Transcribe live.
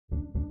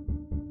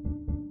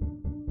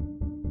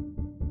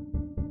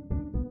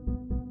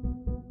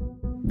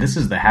This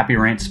is the Happy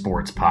Rant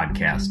Sports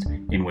podcast,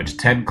 in which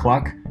Ted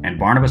Cluck and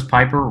Barnabas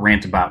Piper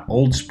rant about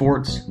old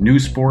sports, new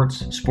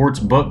sports, sports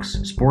books,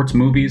 sports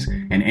movies,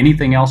 and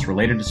anything else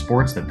related to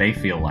sports that they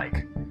feel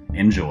like.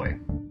 Enjoy.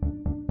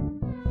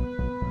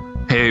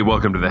 Hey,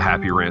 welcome to the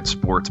Happy Rant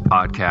Sports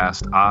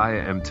podcast. I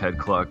am Ted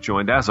Cluck,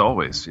 joined as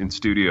always in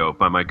studio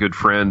by my good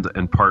friend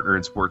and partner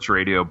in sports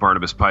radio,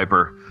 Barnabas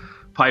Piper.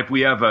 Pipe,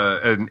 we have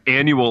an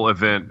annual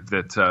event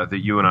that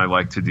you and I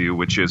like to do,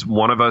 which is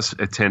one of us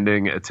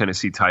attending a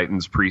Tennessee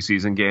Titans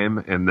preseason game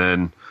and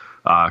then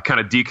kind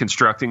of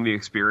deconstructing the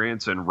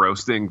experience and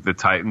roasting the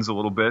Titans a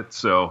little bit.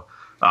 So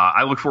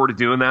I look forward to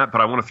doing that,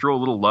 but I want to throw a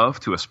little love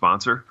to a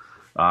sponsor.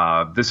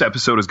 This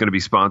episode is going to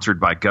be sponsored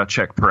by Gut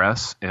Check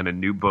Press and a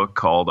new book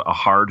called A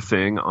Hard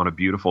Thing on a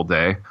Beautiful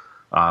Day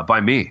by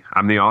me.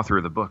 I'm the author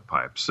of the book,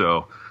 Pipe.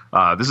 So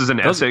this is an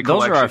essay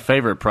collection. Those are our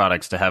favorite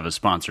products to have as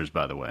sponsors,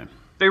 by the way.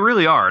 They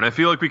really are, and I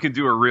feel like we can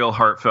do a real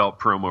heartfelt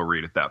promo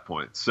read at that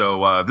point.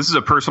 So this is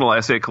a personal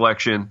essay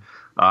collection,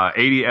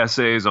 80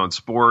 essays on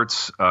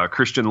sports,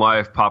 Christian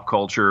life, pop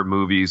culture,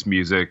 movies,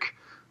 music.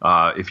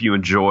 If you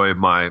enjoy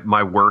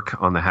my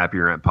work on the Happy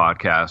Rant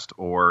podcast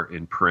or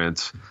in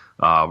print,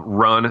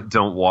 run,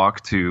 don't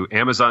walk to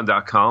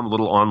Amazon.com, a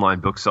little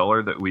online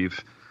bookseller that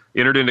we've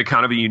entered into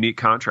kind of a unique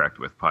contract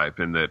with, Pipe,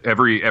 in that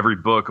every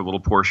book, a little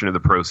portion of the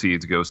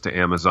proceeds goes to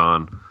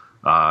Amazon.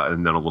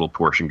 And then a little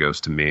portion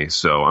goes to me.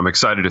 So I'm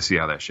excited to see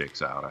how that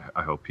shakes out.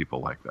 I hope people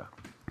like that.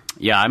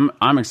 Yeah,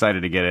 I'm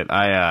excited to get it.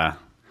 I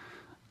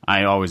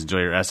always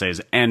enjoy your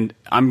essays, and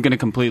I'm going to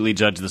completely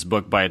judge this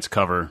book by its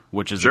cover,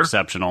 which is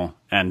exceptional,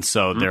 and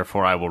so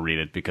therefore I will read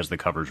it because the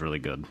cover is really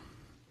good.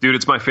 Dude,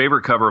 it's my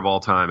favorite cover of all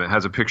time. It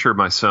has a picture of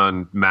my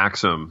son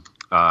Maxim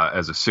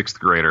as a sixth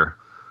grader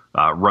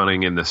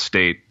running in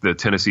the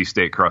Tennessee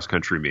State cross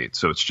country meet.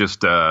 So it's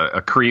just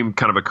a cream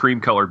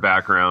colored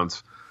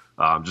background.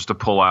 Just a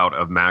pullout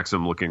of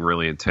Maxim looking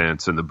really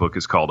intense, and the book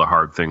is called A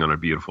Hard Thing on a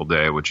Beautiful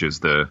Day, which is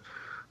the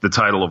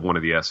title of one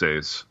of the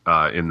essays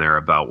in there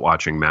about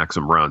watching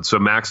Maxim run. So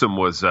Maxim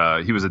was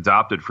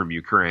adopted from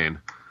Ukraine,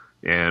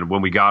 and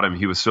when we got him,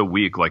 he was so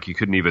weak, like he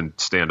couldn't even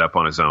stand up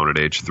on his own at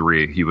age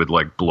 3. He would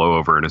like blow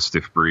over in a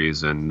stiff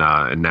breeze, and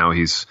now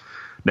he's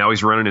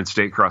running in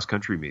state cross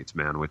country meets,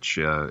 man, which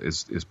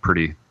is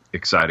pretty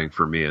exciting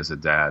for me as a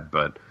dad,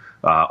 but.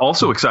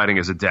 Also exciting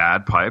as a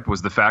dad, Pipe,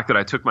 was the fact that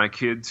I took my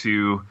kid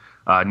to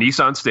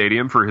Nissan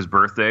Stadium for his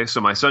birthday.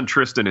 So my son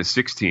Tristan is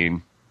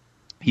 16.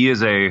 He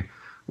is a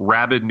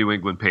rabid New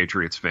England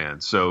Patriots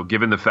fan. So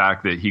given the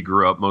fact that he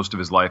grew up most of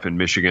his life in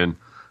Michigan,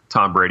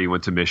 Tom Brady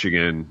went to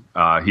Michigan,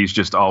 he's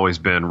just always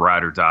been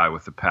ride or die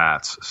with the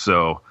Pats.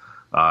 So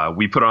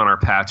we put on our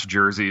Pats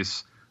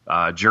jerseys,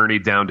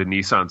 journeyed down to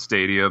Nissan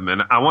Stadium.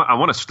 And I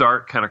want to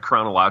start kind of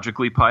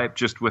chronologically, Pipe,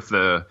 just with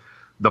the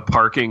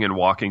parking and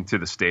walking to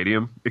the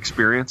stadium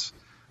experience.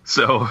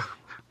 So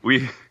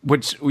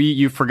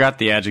you forgot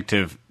the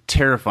adjective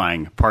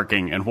terrifying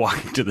parking and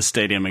walking to the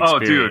stadium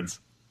experience. Oh, dude,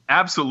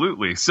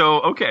 absolutely.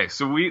 So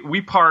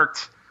we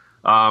parked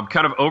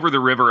kind of over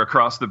the river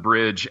across the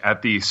bridge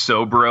at the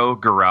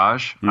Sobro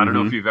garage. Mm-hmm. I don't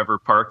know if you've ever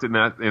parked in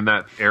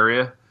that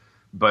area,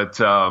 but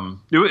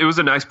it was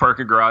a nice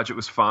parking garage. It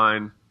was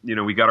fine. You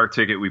know, we got our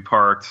ticket, we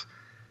parked,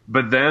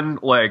 but then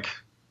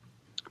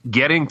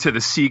getting to the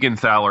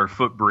Siegenthaler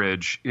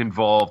footbridge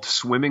involved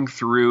swimming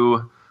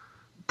through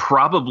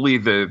probably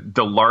the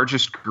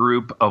largest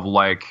group of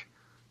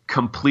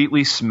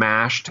completely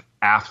smashed,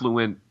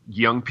 affluent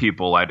young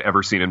people I'd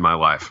ever seen in my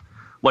life.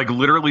 Like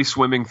literally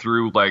swimming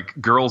through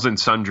girls in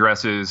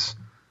sundresses,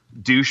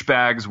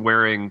 douchebags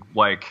wearing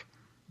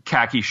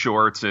khaki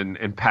shorts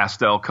and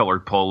pastel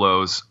colored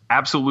polos,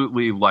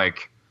 absolutely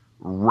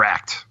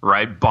wrecked,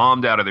 right?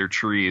 Bombed out of their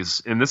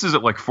trees. And this is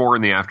at 4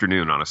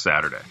 p.m. on a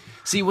Saturday.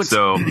 See,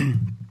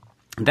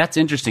 that's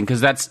interesting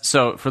because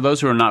for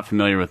those who are not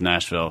familiar with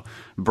Nashville,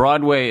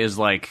 Broadway is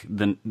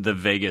the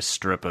Vegas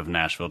Strip of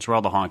Nashville. It's where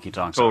all the honky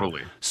tonks are.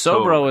 Totally.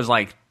 Sobro is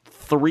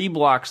 3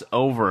 blocks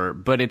over,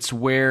 but it's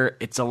where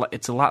it's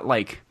a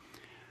lot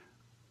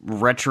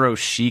retro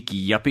chic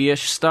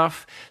yuppie-ish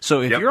stuff.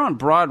 So if you're on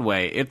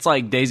Broadway, it's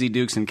like Daisy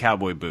Dukes and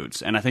cowboy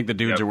boots, and I think the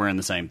dudes are wearing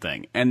the same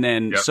thing. And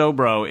then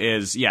Sobro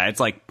is it's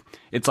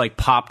like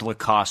popped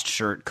Lacoste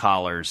shirt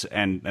collars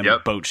and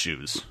boat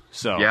shoes.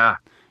 So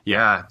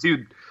yeah,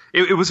 dude,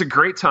 it was a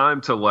great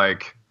time to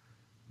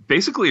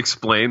basically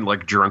explain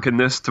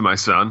drunkenness to my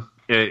son,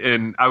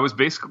 and I was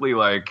basically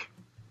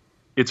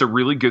it's a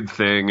really good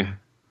thing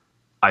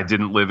I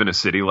didn't live in a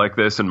city like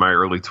this in my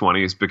early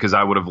 20s because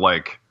I would have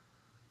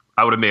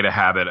made a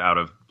habit out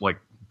of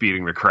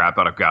beating the crap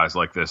out of guys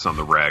like this on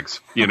the regs,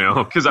 you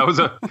know, because I was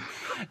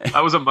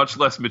a much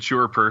less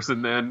mature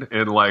person then,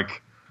 and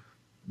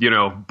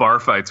bar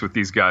fights with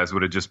these guys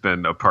would have just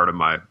been a part of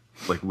my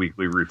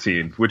weekly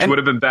routine, which would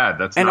have been bad.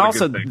 That's not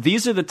also a good thing.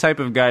 These are the type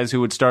of guys who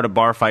would start a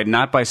bar fight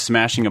not by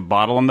smashing a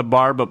bottle on the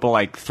bar, but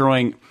by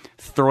throwing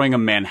a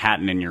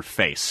Manhattan in your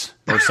face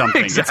or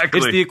something. Exactly.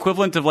 It's the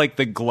equivalent of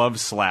the glove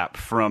slap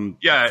from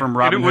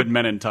Robin Hood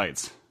Men in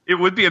Tights. It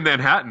would be a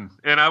Manhattan,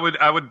 and I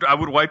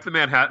would wipe the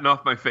Manhattan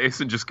off my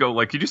face and just go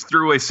you just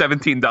threw away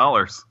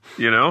 $17,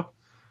 you know.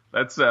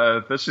 That's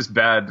just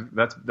bad.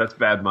 That's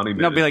bad money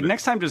management. No, be like,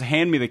 next time just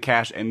hand me the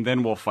cash and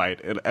then we'll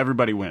fight.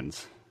 Everybody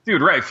wins.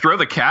 Dude, right. Throw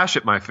the cash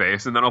at my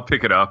face and then I'll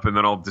pick it up and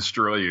then I'll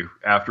destroy you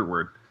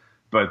afterward.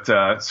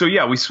 But so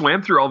yeah, we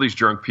swam through all these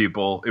drunk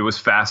people. It was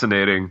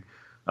fascinating.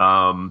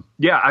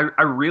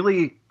 I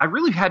really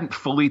hadn't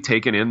fully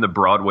taken in the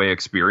Broadway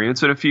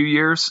experience in a few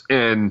years.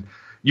 And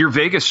your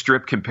Vegas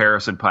Strip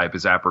comparison, Pipe,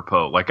 is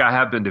apropos. Like, I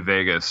have been to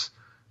Vegas,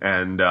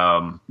 and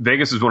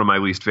Vegas is one of my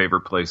least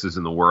favorite places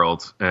in the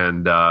world.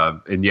 And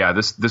yeah,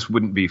 this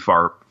wouldn't be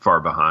far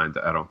behind,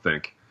 I don't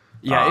think.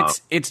 Yeah,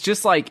 it's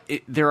just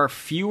like there are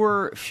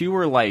fewer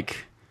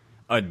like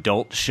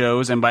adult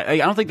shows, and I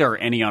don't think there are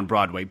any on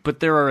Broadway, but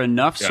there are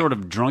enough sort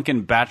of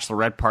drunken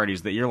bachelorette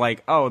parties that you're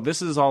like, oh,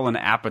 this is all an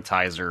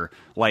appetizer.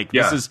 Like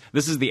this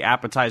is the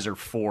appetizer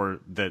for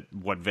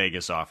what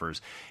Vegas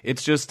offers.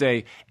 It's just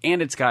and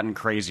it's gotten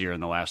crazier in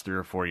the last 3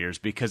 or 4 years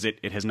because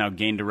it has now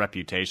gained a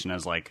reputation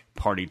as like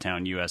Party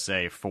Town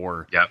USA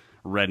for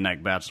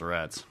redneck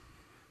bachelorettes.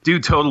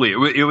 Dude, totally.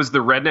 It was the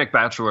redneck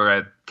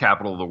bachelorette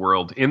capital of the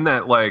world. In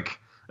that, like,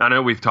 I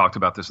know we've talked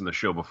about this in the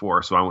show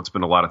before, so I won't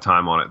spend a lot of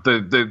time on it.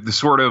 The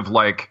sort of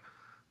like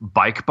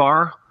bike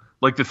bar,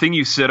 like the thing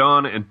you sit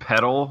on and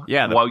pedal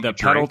while you drink.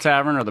 The pedal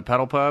tavern or the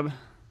pedal pub.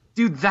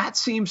 Dude, that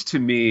seems to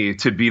me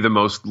to be the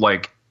most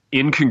like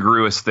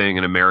incongruous thing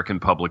in American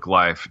public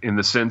life, in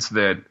the sense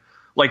that,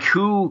 like,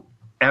 who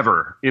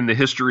ever in the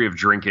history of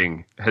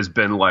drinking has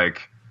been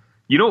like,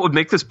 you know what would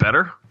make this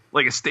better?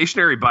 Like a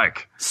stationary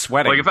bike.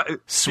 Sweating. Like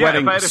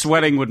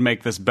sweating would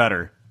make this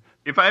better.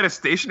 If I had a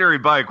stationary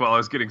bike while I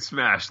was getting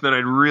smashed, then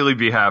I'd really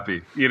be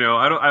happy. You know,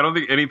 I don't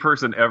think any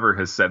person ever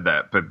has said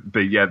that,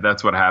 but yeah,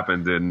 that's what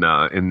happened in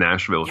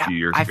Nashville a few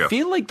years ago. I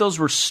feel like those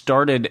were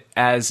started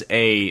as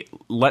a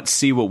let's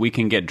see what we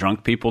can get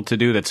drunk people to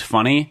do that's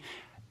funny,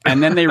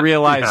 and then they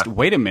realized,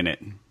 wait a minute,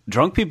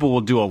 drunk people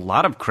will do a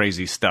lot of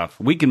crazy stuff.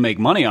 We can make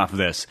money off of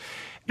this,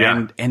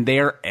 and they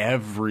are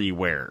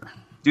everywhere.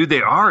 Dude,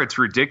 they are. It's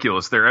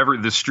ridiculous.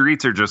 The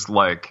streets are just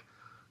like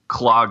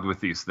clogged with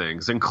these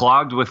things, and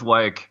clogged with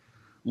like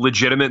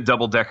legitimate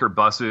double-decker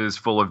buses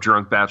full of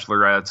drunk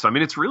bachelorettes. I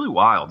mean, it's really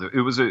wild.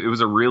 It was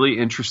a really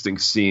interesting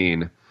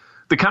scene.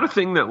 The kind of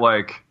thing that,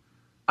 like,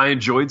 I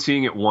enjoyed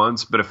seeing it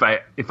once, but if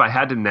I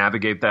had to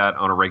navigate that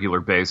on a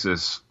regular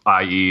basis,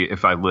 i.e.,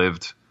 if I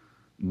lived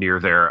near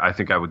there, I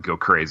think I would go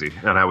crazy,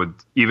 and I would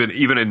even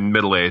in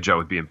middle age, I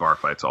would be in bar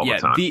fights all the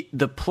time.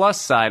 The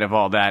plus side of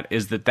all that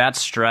is that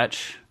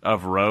stretch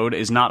of road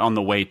is not on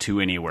the way to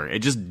anywhere. It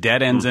just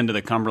dead ends into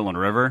the Cumberland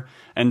River,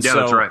 and so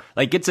that's right.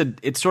 Like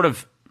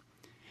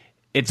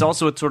it's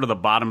also at sort of the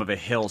bottom of a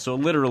hill, so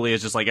it literally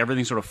is just like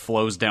everything sort of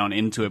flows down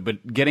into it.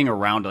 But getting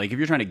around, like if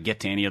you're trying to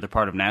get to any other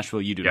part of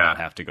Nashville, you do not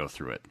have to go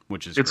through it,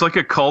 which is it's great.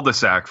 Like a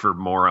cul-de-sac for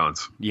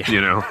morons, you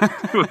know,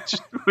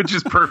 which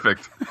is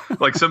perfect.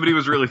 Like somebody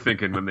was really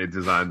thinking when they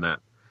designed that.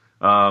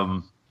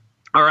 All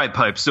right,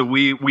 Pipe. So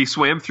we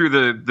swam through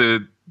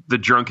the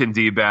drunken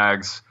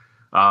D-bags,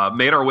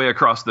 made our way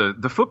across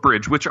the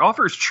footbridge, which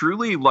offers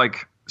truly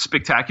like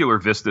spectacular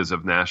vistas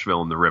of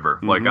Nashville and the river.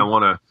 Mm-hmm. Like I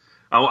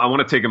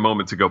want to take a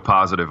moment to go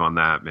positive on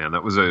that, man.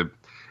 That was and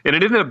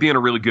it ended up being a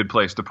really good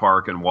place to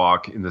park and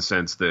walk, in the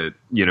sense that,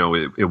 you know,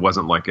 it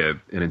wasn't like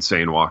an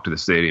insane walk to the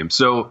stadium.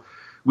 So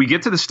we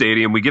get to the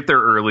stadium, we get there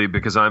early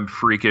because I'm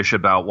freakish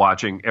about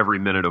watching every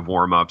minute of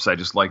warm-ups. I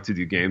just like to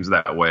do games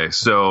that way.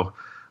 So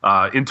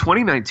in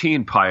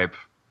 2019, Pipe,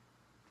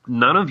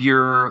 none of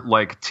your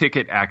like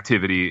ticket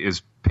activity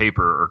is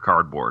paper or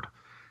cardboard.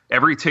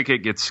 Every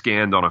ticket gets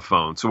scanned on a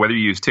phone. So whether you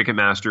use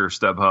Ticketmaster or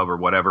StubHub or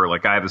whatever,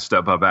 like I have the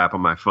StubHub app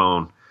on my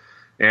phone.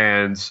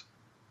 And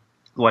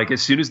like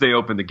as soon as they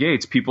opened the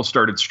gates, people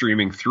started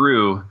streaming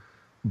through.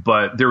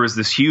 But there was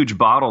this huge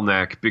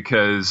bottleneck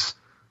because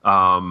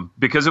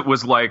it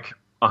was like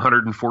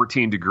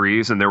 114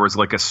 degrees and there was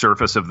like a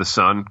surface of the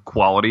sun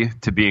quality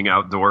to being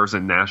outdoors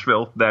in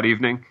Nashville that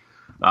evening.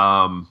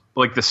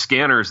 Like the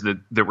scanners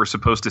that were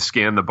supposed to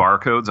scan the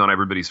barcodes on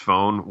everybody's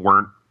phone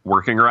weren't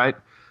working right.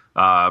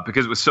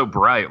 Because it was so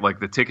bright, like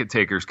the ticket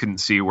takers couldn't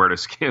see where to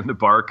scan the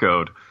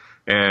barcode.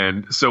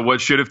 And so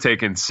what should have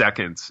taken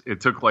seconds,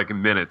 it took like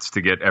minutes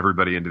to get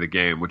everybody into the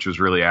game, which was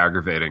really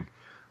aggravating.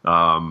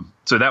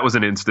 So that was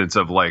an instance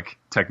of like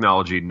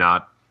technology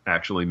not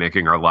actually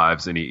making our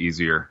lives any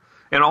easier.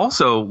 And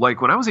also,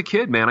 like when I was a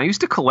kid, man, I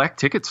used to collect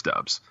ticket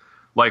stubs.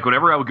 Like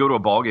whenever I would go to a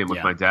ball game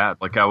with my dad,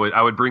 like I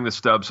would bring the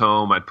stubs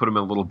home. I'd put them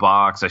in a little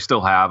box. I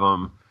still have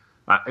them.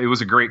 It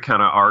was a great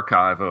kind of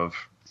archive of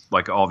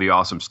like all the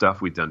awesome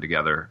stuff we've done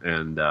together,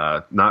 and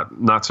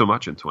not so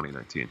much in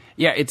 2019.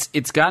 Yeah,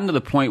 it's gotten to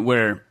the point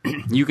where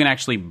you can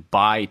actually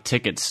buy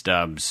ticket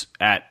stubs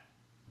at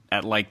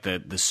like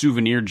the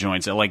souvenir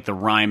joints at like the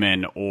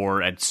Ryman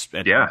or at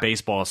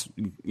baseball.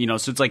 You know,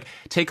 so it's like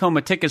take home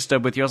a ticket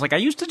stub with you. I was like, I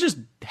used to just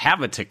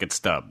have a ticket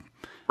stub.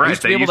 Right,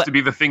 they used to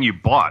be the thing you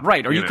bought.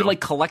 Right, or you could like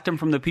collect them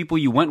from the people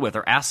you went with,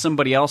 or ask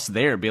somebody else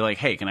there, be like,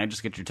 hey, can I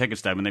just get your ticket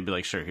stub? And they'd be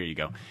like, sure, here you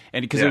go.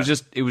 And because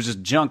it was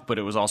just junk, but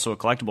it was also a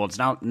collectible. It's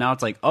now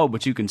it's like, oh,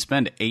 but you can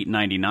spend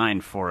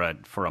 $8.99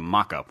 for a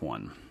mock-up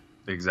one.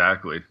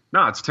 Exactly.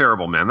 No, it's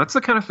terrible, man. That's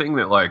the kind of thing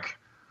that like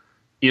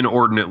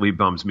inordinately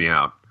bums me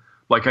out.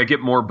 Like, I get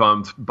more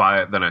bummed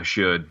by it than I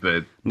should,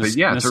 but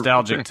yeah.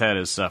 Nostalgic Ted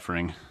is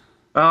suffering.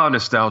 Oh,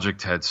 nostalgic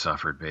Ted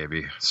suffered,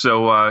 baby.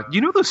 So,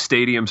 you know those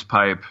stadiums,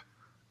 Pipe,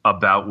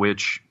 about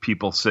which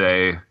people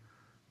say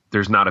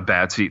there's not a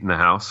bad seat in the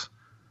house?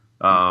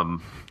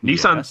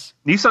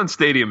 Nissan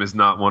Stadium is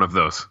not one of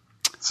those.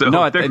 So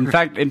no,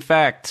 in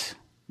fact,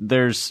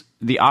 there's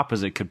the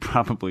opposite could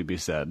probably be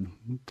said.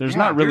 There's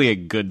not really a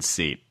good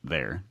seat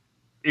there.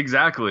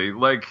 Exactly.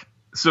 Like,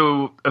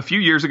 so a few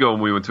years ago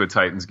when we went to a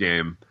Titans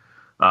game,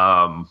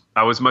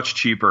 I was much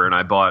cheaper and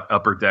I bought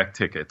upper deck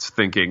tickets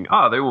thinking,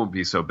 they won't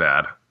be so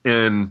bad.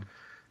 And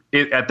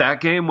at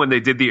that game, when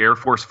they did the Air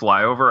Force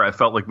flyover, I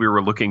felt like we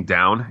were looking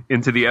down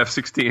into the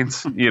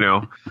F-16s. You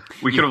know,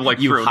 we could have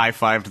you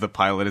high-fived the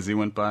pilot as he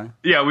went by.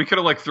 Yeah, we could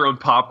have thrown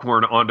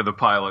popcorn onto the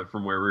pilot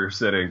from where we were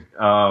sitting.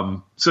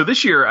 So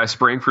this year, I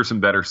sprang for some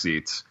better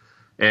seats,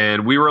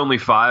 and we were only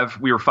five.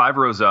 We were 5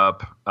 rows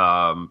up,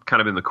 kind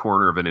of in the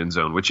corner of an end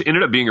zone, which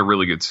ended up being a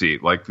really good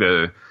seat. Like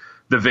the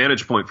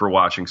vantage point for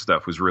watching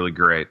stuff was really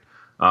great.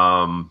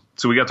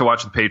 So we got to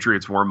watch the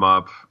Patriots warm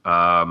up.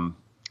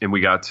 And we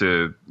got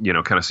to,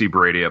 kind of see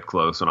Brady up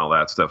close and all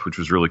that stuff, which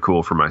was really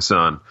cool for my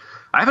son.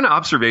 I have an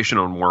observation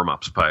on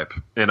warm-ups, Pipe,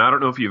 and I don't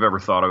know if you've ever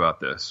thought about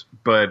this,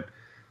 but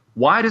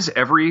why does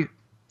every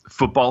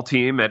football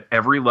team at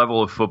every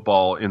level of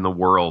football in the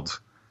world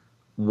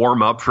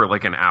warm up for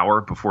like an hour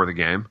before the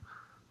game,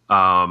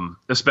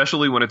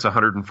 especially when it's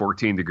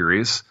 114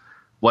 degrees?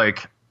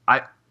 Like,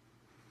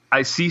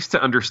 I cease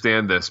to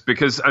understand this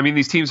because,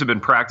 these teams have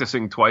been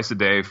practicing twice a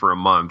day for a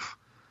month.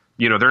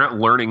 They're not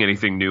learning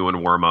anything new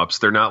in warm-ups.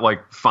 They're not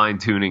like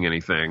fine-tuning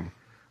anything.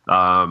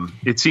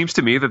 It seems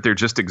to me that they're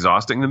just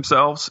exhausting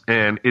themselves.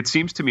 And it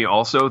seems to me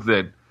also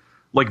that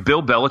like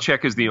Bill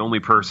Belichick is the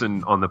only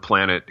person on the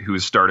planet who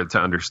has started to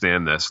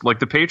understand this. Like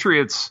the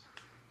Patriots,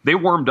 they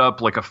warmed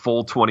up like a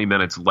full 20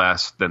 minutes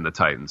less than the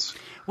Titans.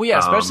 Well, yeah,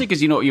 especially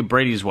because,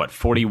 Brady's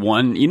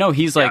 41?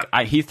 He's like,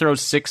 he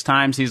throws 6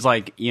 times. He's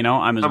like,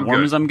 I'm as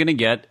warm as I'm going to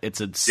get.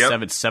 It's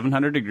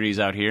 700 degrees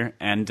out here.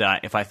 And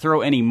if I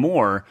throw any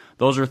more,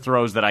 those are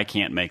throws that I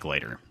can't make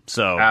later.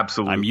 So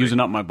absolutely, I'm using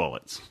up my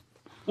bullets.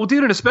 Well,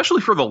 dude, and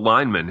especially for the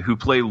linemen who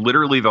play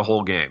literally the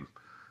whole game.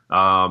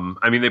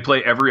 They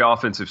play every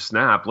offensive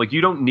snap. Like,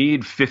 you don't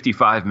need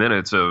 55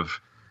 minutes of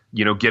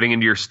getting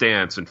into your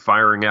stance and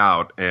firing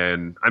out.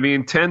 And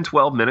 10,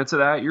 12 minutes of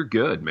that, you're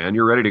good, man.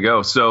 You're ready to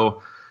go.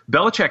 So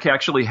Belichick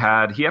actually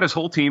had his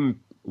whole team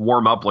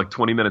warm up like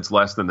 20 minutes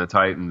less than the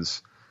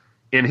Titans.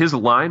 And his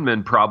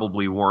linemen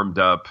probably warmed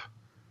up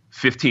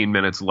 15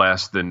 minutes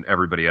less than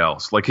everybody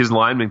else. Like his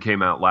linemen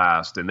came out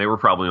last and they were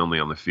probably only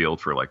on the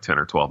field for like 10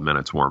 or 12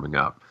 minutes warming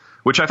up,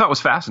 which I thought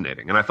was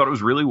fascinating. And I thought it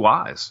was really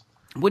wise.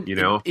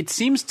 It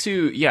seems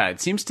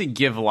to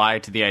give lie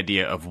to the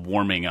idea of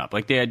warming up.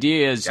 Like the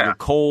idea is you're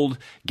cold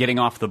getting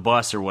off the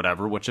bus or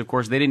whatever, which of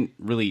course they didn't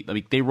really,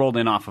 they rolled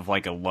in off of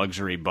like a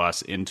luxury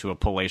bus into a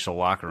palatial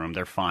locker room.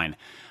 They're fine.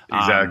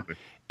 Exactly.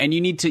 And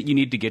you need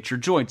to get your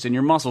joints and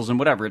your muscles and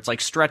whatever. It's like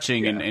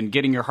stretching and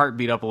getting your heart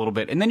beat up a little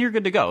bit, and then you're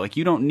good to go. Like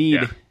you don't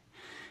need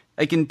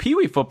like in Pee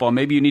Wee football,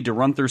 maybe you need to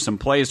run through some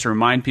plays to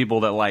remind people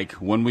that like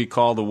when we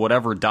call the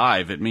whatever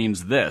dive, it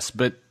means this.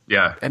 But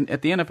and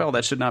at the NFL,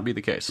 that should not be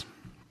the case.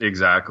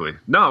 Exactly.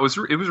 No, it was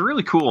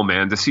really cool,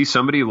 man, to see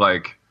somebody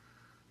like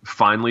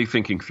finally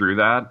thinking through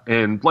that.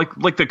 And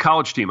like the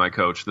college team I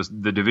coach,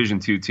 the Division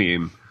II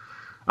team,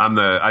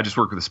 I just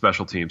work with the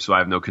special team, so I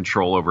have no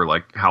control over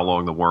like how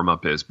long the warm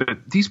up is.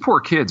 But these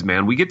poor kids,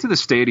 man, we get to the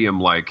stadium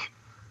like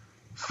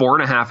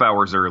 4.5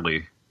 hours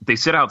early. They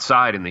sit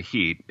outside in the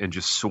heat and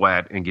just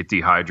sweat and get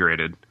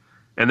dehydrated.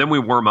 And then we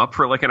warm up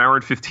for like an hour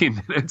and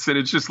 15 minutes. And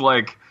it's just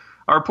like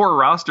our poor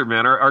roster,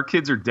 man, our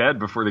kids are dead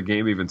before the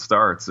game even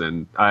starts.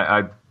 And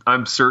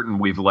I'm certain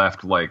we've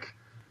left like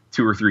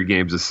 2 or 3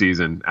 games a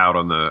season out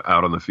on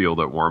the field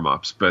at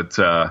warm-ups. But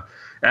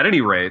at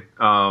any rate,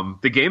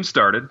 the game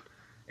started,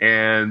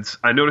 and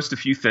I noticed a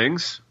few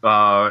things.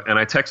 And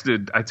I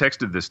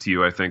texted this to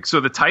you, I think. So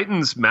the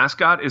Titans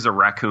mascot is a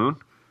raccoon,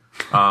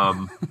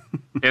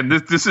 and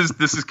this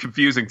is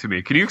confusing to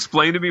me. Can you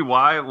explain to me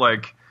why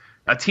like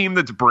a team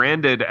that's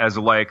branded as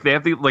like they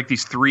have these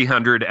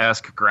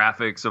 300-esque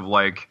graphics of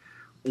like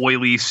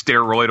oily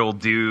steroidal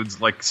dudes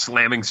like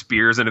slamming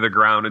spears into the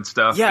ground and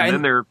stuff. Yeah, and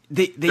then their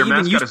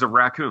mascot is a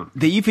raccoon.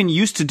 They even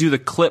used to do the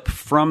clip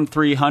from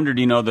 300,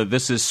 the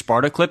This Is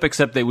Sparta clip,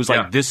 except it was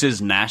like This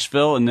Is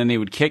Nashville, and then they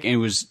would kick, and it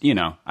was,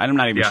 I'm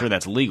not even sure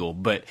that's legal,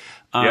 but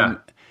I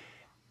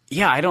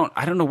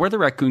don't know where the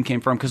raccoon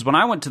came from, because when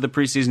I went to the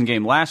preseason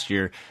game last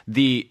year,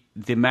 the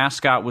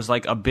mascot was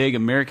like a big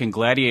American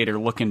Gladiator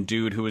looking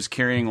dude who was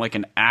carrying like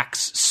an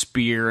axe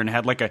spear and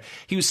had like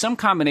he was some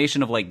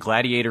combination of like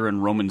gladiator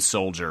and Roman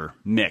soldier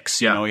mix.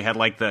 He had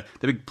like the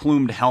big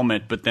plumed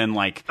helmet, but then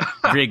like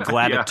very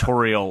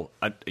gladiatorial,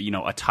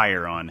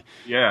 attire on.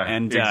 Yeah.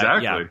 And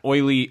exactly.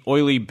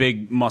 oily,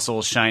 big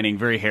muscles shining,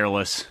 very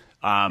hairless.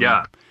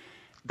 That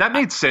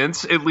made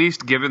sense, at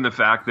least given the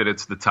fact that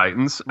it's the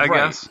Titans, I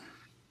guess.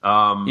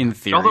 In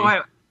theory. Although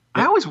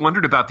I always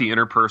wondered about the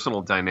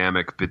interpersonal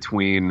dynamic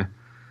between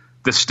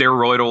the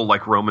steroidal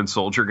like Roman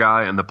soldier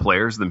guy and the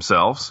players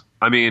themselves.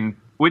 I mean,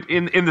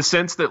 in the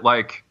sense that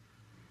like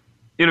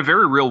in a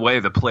very real way,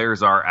 the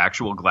players are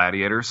actual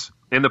gladiators,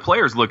 and the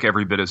players look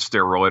every bit as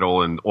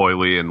steroidal and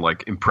oily and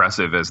like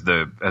impressive as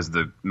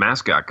the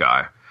mascot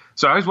guy.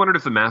 So I always wondered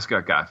if the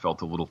mascot guy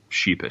felt a little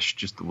sheepish,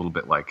 just a little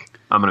bit like,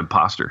 I'm an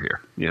imposter here,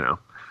 you know?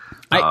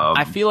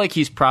 I feel like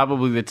he's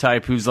probably the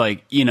type who's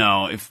like, you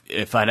know,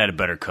 if I'd had a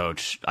better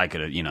coach, I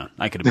could have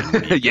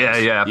been.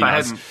 Yeah. If I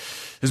hadn't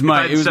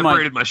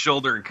separated my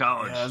shoulder in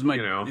college,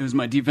 it was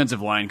my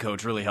defensive line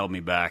coach really held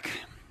me back.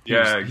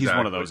 He's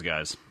one of those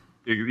guys.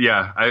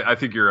 Yeah, I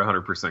think you're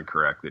 100%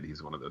 correct that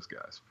he's one of those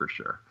guys for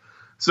sure.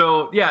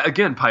 So, yeah,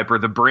 again, Piper,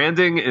 the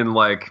branding and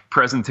like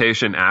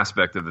presentation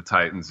aspect of the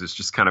Titans is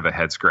just kind of a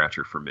head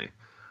scratcher for me.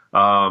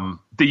 The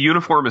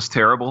uniform is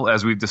terrible,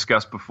 as we've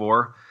discussed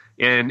before.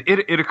 And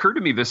it occurred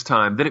to me this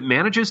time that it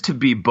manages to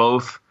be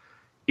both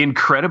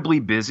incredibly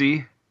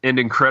busy and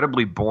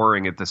incredibly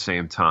boring at the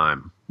same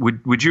time.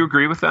 Would you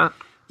agree with that?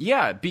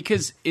 Yeah,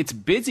 because it's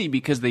busy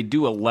because they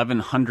do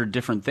 1,100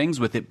 different things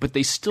with it, but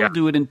they still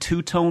do it in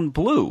two-tone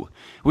blue,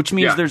 which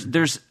means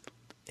there's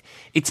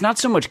it's not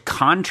so much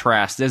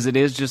contrast as it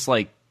is just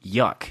like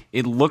yuck.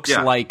 It looks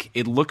like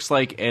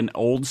an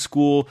old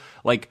school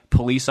like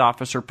police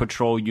officer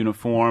patrol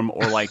uniform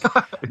or like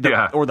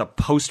or the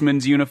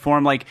postman's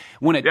uniform. Like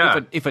when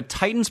if a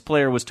Titans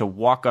player was to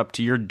walk up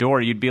to your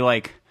door, you'd be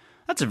like,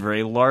 that's a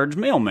very large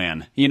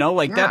mailman. You know,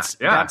 like that's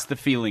the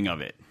feeling of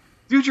it.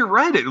 Dude, you're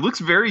right. It looks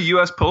very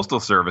U.S.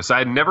 Postal Service. I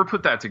had never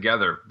put that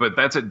together, but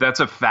that's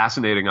a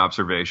fascinating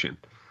observation.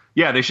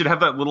 Yeah, they should have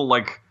that little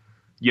like,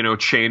 you know,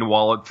 chain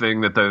wallet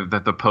thing that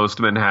the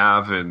postmen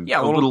have, and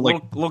a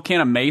little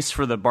can of mace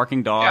for the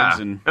barking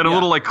dogs, and a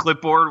little like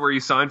clipboard where you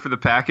sign for the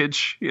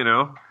package. You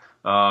know,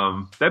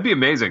 that'd be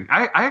amazing.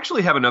 I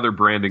actually have another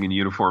branding and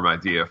uniform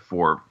idea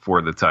for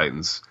the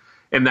Titans,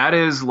 and that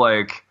is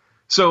like,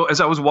 so as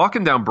I was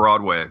walking down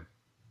Broadway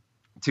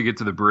to get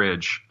to the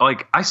bridge,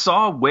 like I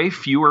saw way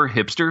fewer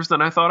hipsters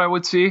than I thought I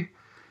would see.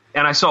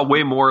 And I saw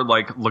way more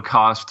like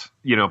Lacoste,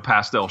 you know,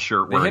 pastel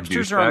shirt wearing. The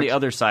hipsters are on the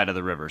other side of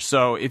the river.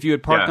 So if you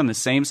had parked on the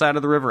same side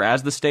of the river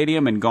as the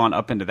stadium and gone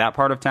up into that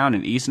part of town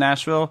in East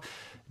Nashville,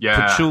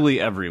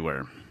 patchouli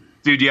everywhere.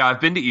 Dude, yeah, I've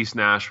been to East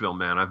Nashville,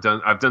 man.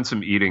 I've done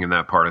some eating in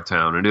that part of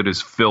town, and it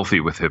is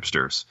filthy with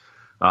hipsters.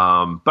 But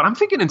I'm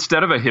thinking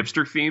instead of a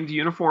hipster themed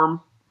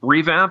uniform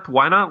revamp,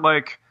 why not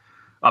like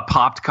a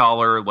popped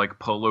collar like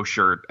polo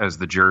shirt as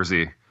the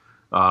jersey,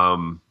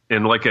 and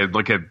like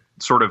a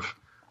sort of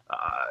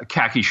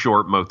khaki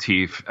short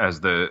motif as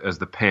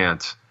the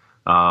pant.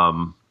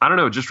 I don't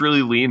know, just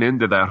really lean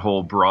into that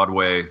whole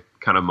Broadway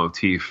kind of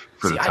motif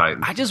for the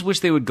Titans. I just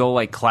wish they would go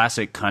like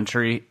classic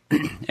country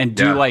and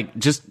do like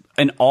just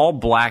an all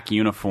black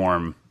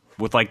uniform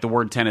with like the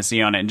word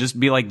Tennessee on it and just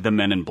be like the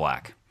Men in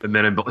Black. The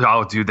Men in Black.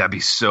 Oh, dude, that'd be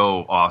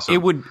so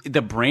awesome.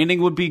 The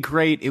branding would be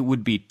great. It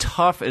would be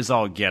tough as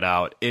all get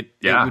out. It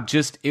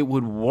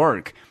would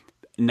work.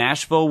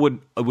 Nashville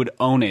would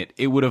own it.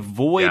 It would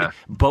avoid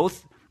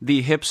both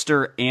the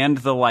hipster and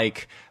the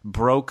like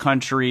bro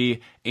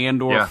country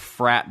and or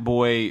frat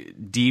boy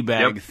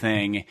D-bag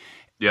thing.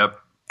 Yep.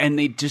 And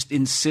they just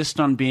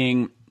insist on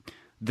being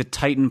the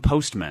Titan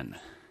postmen.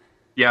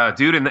 Yeah,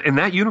 dude, and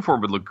that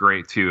uniform would look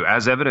great too,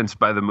 as evidenced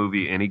by the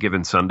movie Any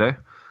Given Sunday.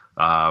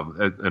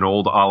 An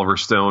old Oliver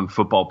Stone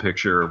football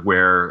picture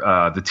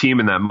where the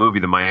team in that movie,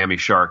 the Miami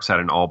Sharks, had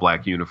an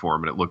all-black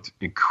uniform, and it looked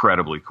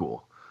incredibly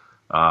cool.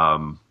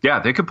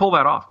 They could pull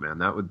that off, man.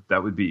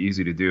 That would be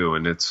easy to do,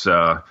 and it's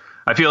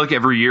I feel like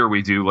every year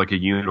we do like a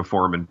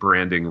uniform and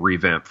branding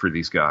revamp for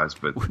these guys,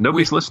 but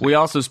nobody's listening. We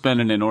also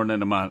spend an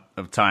inordinate amount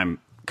of time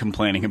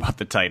complaining about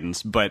the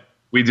Titans, but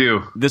we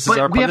do. This is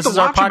our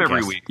podcast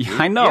every week. Yeah,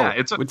 I know. Yeah,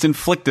 it's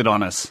inflicted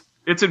on us.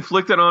 It's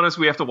inflicted on us.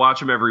 We have to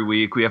watch them every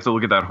week. We have to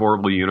look at that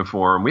horrible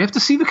uniform. We have to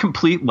see the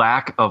complete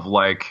lack of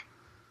like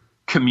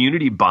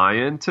community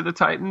buy-in to the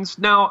Titans.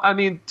 Now, I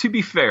mean, to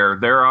be fair,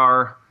 there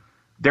are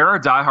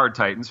diehard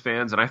Titans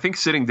fans, and I think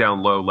sitting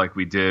down low like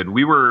we did,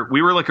 we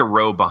were like a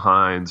row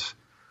behind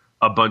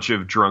a bunch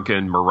of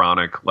drunken,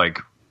 moronic, like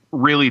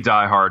really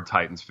diehard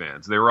Titans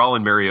fans. They were all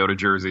in Mariota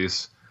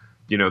jerseys.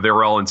 You know, they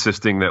were all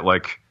insisting that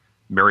like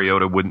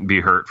Mariota wouldn't be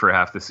hurt for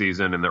half the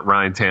season and that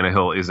Ryan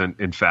Tannehill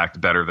isn't in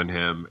fact better than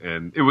him.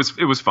 And it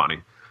was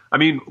funny. I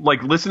mean,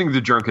 like listening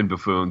to drunken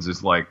buffoons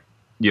is like,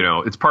 you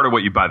know, it's part of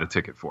what you buy the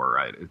ticket for,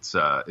 right? It's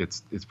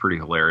pretty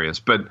hilarious.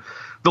 But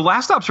the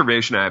last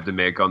observation I have to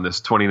make on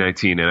this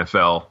 2019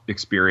 NFL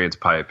experience,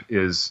 Pipe,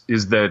 is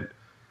that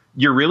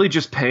you're really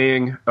just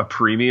paying a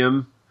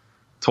premium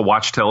to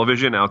watch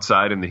television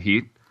outside in the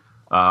heat.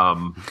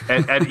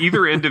 At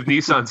either end of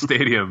Nissan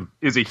Stadium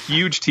is a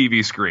huge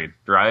TV screen,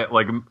 right?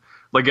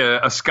 Like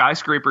a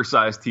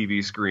skyscraper-sized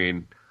TV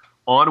screen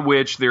on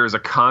which there is a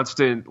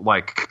constant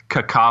like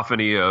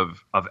cacophony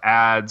of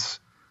ads,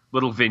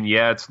 little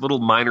vignettes, little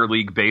minor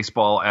league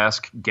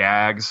baseball-esque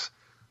gags,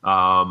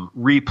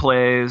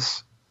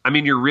 replays. I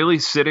mean, you're really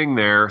sitting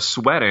there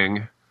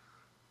sweating,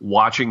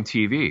 watching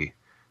TV.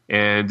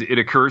 And it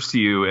occurs to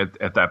you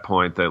at that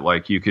point that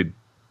like you could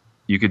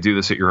you could do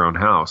this at your own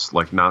house,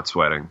 like not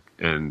sweating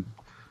and,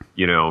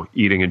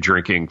 eating and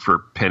drinking for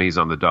pennies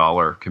on the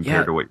dollar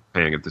compared to what you're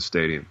paying at the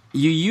stadium.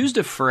 You used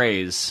a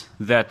phrase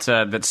that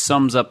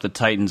sums up the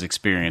Titans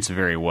experience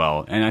very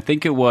well, and I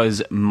think it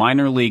was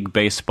minor league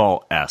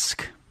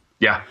baseball-esque.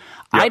 Yeah.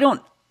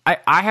 Yep.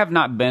 I have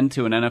not been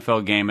to an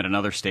NFL game at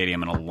another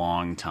stadium in a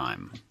long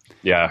time.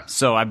 Yeah.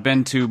 So I've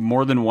been to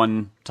more than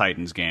one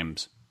Titans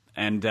games,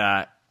 and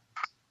going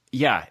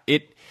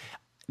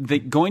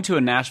to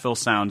a Nashville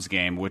Sounds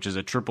game, which is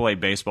a AAA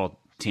baseball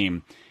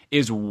team,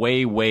 is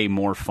way, way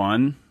more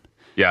fun.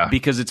 Yeah.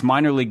 Because it's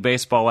minor league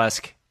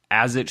baseball-esque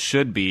as it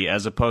should be,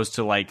 as opposed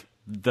to like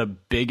the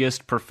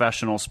biggest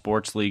professional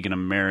sports league in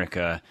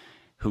America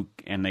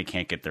and they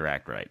can't get their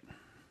act right.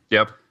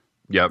 Yep.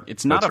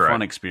 It's not a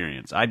fun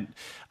experience.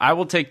 I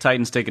will take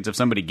Titans tickets if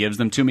somebody gives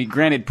them to me.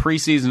 Granted,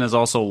 preseason is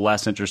also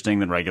less interesting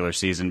than regular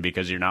season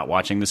because you're not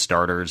watching the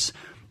starters.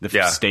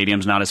 The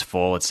stadium's not as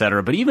full,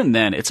 etc. But even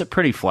then, it's a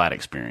pretty flat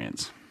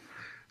experience.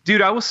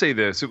 Dude, I will say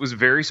this. It was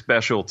very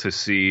special to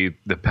see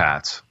the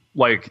Pats.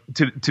 Like,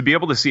 to be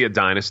able to see a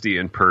dynasty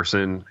in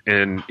person,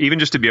 and even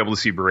just to be able to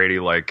see Brady,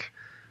 like,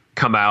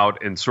 come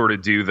out and sort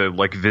of do the,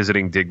 like,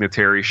 visiting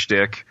dignitary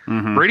shtick.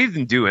 Mm-hmm. Brady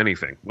didn't do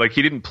anything. Like,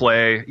 he didn't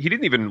play. He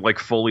didn't even, like,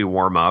 fully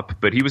warm up,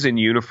 but he was in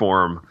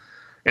uniform.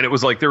 And it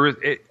was like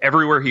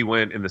everywhere he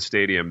went in the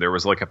stadium, there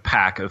was, like, a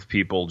pack of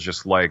people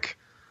just, like,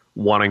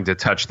 wanting to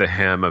touch the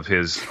hem of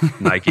his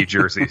Nike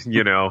jersey,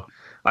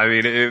 I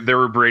mean, there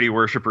were Brady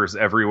worshipers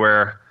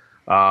everywhere.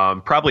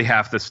 Probably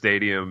half the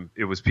stadium,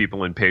 it was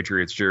people in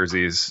Patriots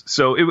jerseys.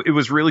 So it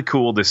was really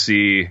cool to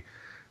see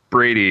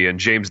Brady and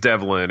James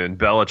Devlin and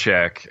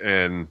Belichick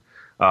and,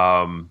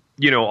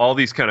 all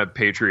these kind of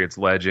Patriots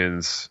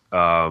legends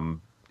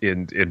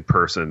in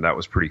person. That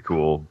was pretty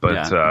cool.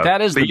 But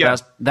that is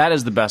best. That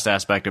is the best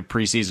aspect of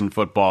preseason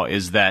football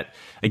is that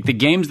like the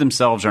games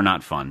themselves are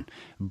not fun,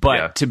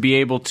 but to be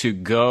able to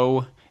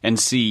go and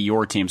see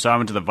your team. So I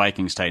went to the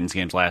Vikings-Titans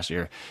games last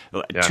year.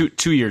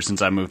 2 years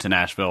since I moved to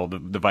Nashville,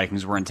 the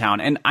Vikings were in town.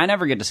 And I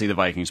never get to see the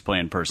Vikings play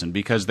in person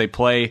because they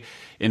play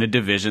in a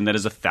division that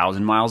is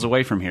 1,000 miles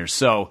away from here.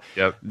 So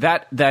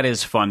that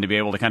is fun to be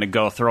able to kind of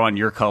go throw on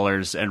your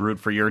colors and root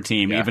for your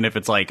team, even if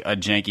it's like a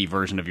janky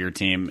version of your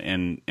team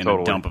in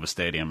a dump of a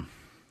stadium.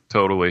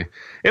 Totally.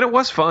 And it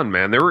was fun,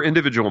 man. There were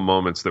individual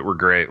moments that were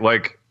great.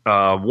 Like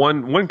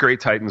one great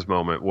Titans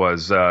moment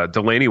was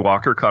Delaney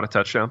Walker caught a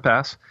touchdown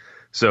pass.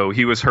 So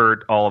he was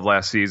hurt all of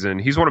last season.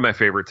 He's one of my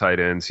favorite tight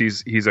ends.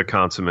 He's a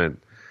consummate,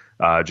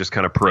 just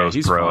kind of pro.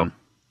 Fun.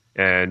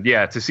 And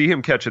to see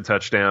him catch a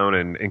touchdown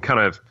and kind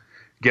of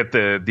get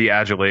the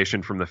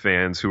adulation from the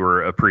fans who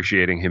were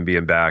appreciating him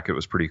being back, it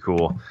was pretty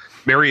cool.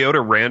 Mariota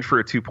ran for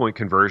a 2-point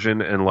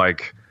conversion and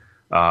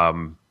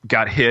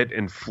got hit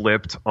and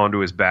flipped onto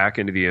his back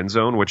into the end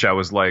zone, which I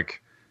was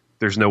like,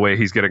 there's no way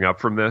he's getting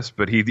up from this.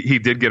 But he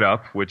did get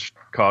up, which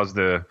caused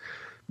a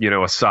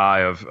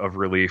sigh of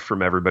relief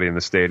from everybody in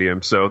the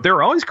stadium. So there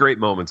are always great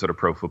moments at a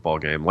pro football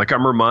game. Like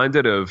I'm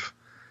reminded of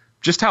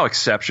just how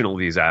exceptional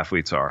these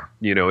athletes are.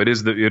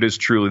 It is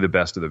truly the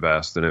best of the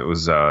best, and it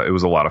was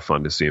a lot of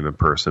fun to see him in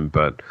person.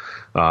 But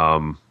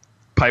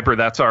Piper,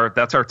 that's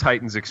our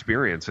Titans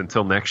experience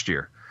until next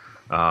year.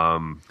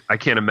 I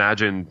can't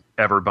imagine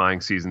ever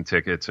buying season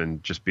tickets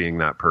and just being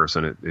that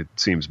person. It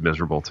seems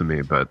miserable to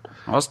me. But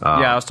I was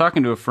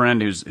talking to a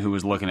friend who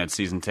was looking at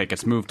season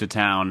tickets, moved to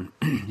town,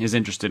 is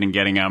interested in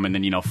getting them, and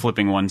then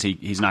flipping ones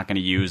he's not going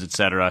to use,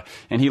 etc.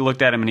 And he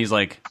looked at him and he's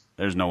like,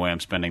 "There's no way I'm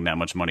spending that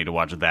much money to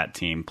watch that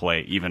team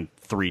play even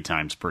 3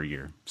 times per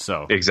year."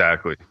 So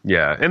exactly,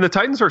 yeah. And the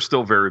Titans are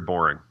still very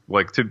boring.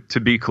 Like to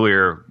be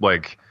clear,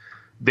 like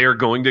they're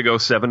going to go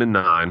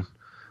 7-9.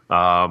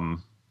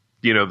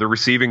 The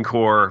receiving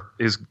core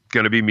is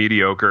going to be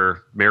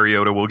mediocre.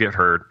 Mariota will get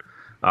hurt.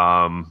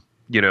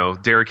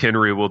 Derrick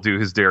Henry will do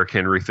his Derrick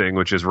Henry thing,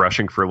 which is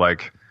rushing for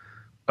like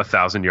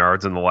 1,000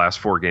 yards in the last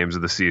 4 games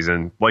of the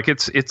season. Like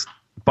it's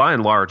by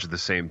and large the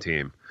same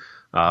team.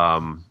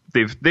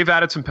 They've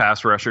added some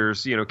pass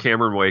rushers.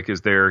 Cameron Wake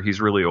is there. He's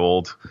really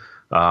old.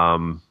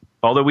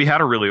 Although we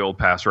had a really old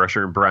pass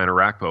rusher in Brian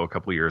Arakpo a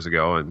couple of years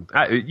ago, and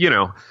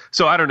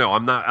so I don't know.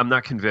 I'm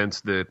not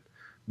convinced that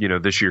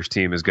this year's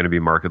team is going to be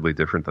markedly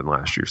different than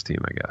last year's team,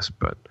 I guess.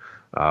 But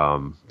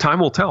time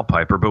will tell,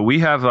 Piper. But we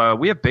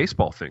have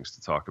baseball things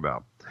to talk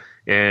about.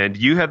 And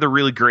you had the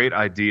really great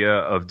idea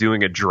of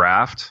doing a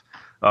draft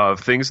of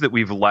things that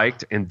we've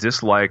liked and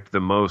disliked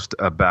the most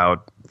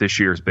about this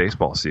year's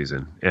baseball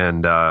season.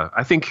 And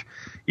I think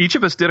each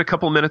of us did a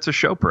couple minutes of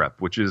show prep,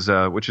 which is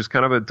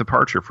kind of a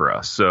departure for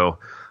us. So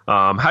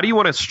how do you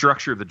want to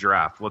structure the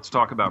draft? Let's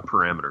talk about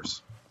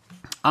parameters.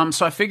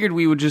 So I figured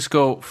we would just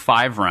go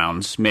 5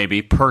 rounds,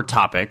 maybe per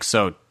topic.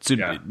 So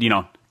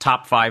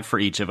top 5 for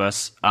each of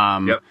us.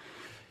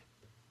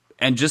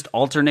 And just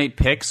alternate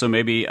picks. So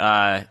maybe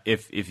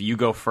if you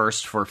go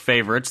first for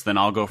favorites, then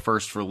I'll go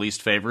first for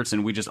least favorites,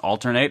 and we just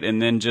alternate,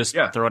 and then just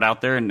throw it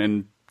out there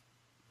and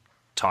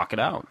talk it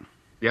out.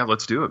 Yeah,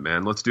 let's do it,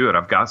 man. Let's do it.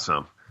 I've got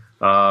some.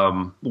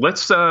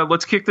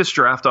 Let's kick this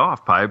draft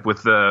off, Pipe,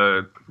 with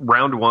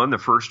round 1, the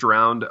first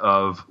round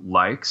of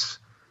likes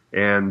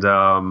And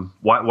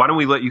why don't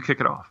we let you kick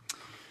it off?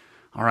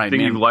 All right,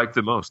 thing you liked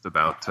the most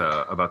about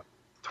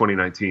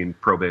 2019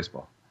 pro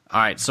baseball?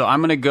 All right, so I'm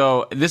going to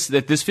go.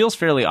 This feels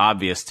fairly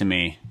obvious to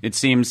me. It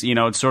seems,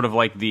 it's sort of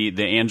like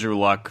the Andrew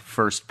Luck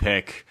first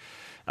pick,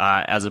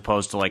 as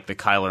opposed to like the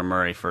Kyler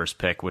Murray first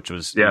pick, which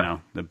was a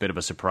bit of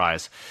a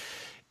surprise.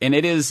 And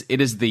it is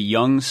the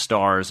young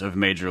stars of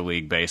Major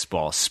League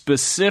Baseball,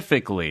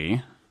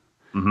 specifically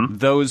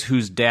those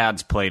whose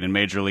dads played in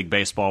Major League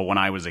Baseball when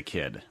I was a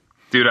kid.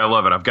 Dude, I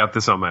love it. I've got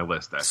this on my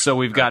list, actually. So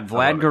we've got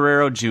Vlad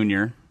Guerrero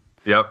Jr.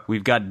 Yep.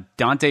 We've got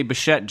Dante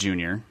Bichette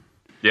Jr.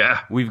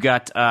 Yeah. We've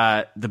got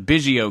the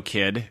Biggio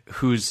kid,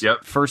 whose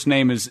first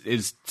name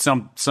is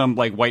some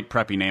like white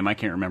preppy name. I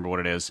can't remember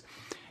what it is.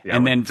 Yeah,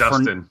 and then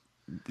Dustin.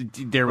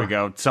 There we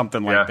go.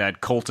 Something like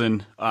that.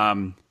 Colton.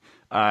 And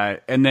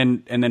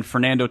then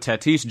Fernando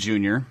Tatis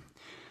Jr.,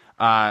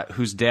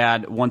 whose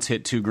dad once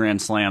hit 2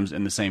 grand slams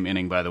in the same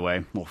inning, by the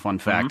way. Well, fun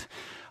fact.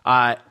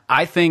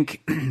 I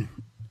think,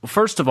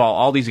 first of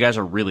all these guys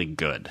are really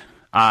good.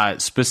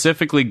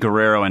 Specifically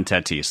Guerrero and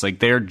Tatis. Like,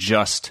 they're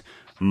just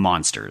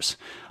monsters,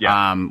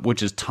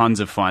 which is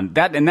tons of fun.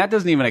 That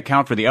doesn't even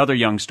account for the other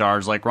young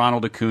stars like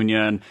Ronald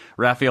Acuna and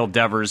Rafael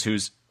Devers,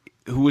 who's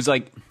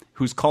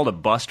called a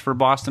bust for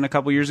Boston a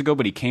couple years ago,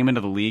 but he came into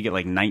the league at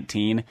like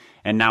 19,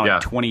 and now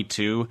at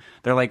 22,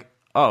 they're like,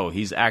 oh,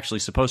 he's actually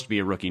supposed to be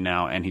a rookie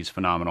now, and he's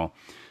phenomenal.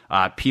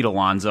 Pete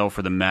Alonso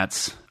for the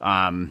Mets.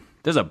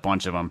 There's a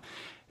bunch of them.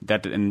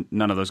 And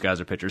none of those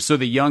guys are pitchers. So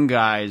the young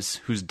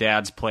guys whose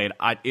dads played,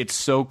 it's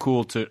so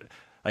cool to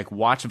like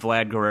watch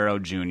Vlad Guerrero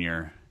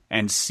Jr.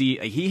 and see.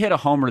 He hit a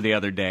homer the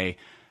other day.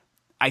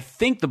 I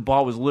think the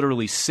ball was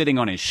literally sitting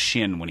on his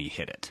shin when he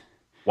hit it.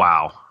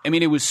 Wow. I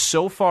mean, it was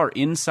so far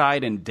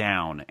inside and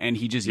down, and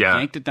he just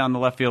yanked it down the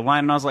left field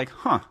line, and I was like,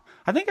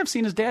 I think I've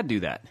seen his dad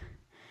do that.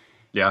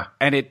 Yeah.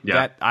 And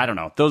I don't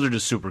know. Those are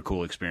just super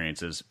cool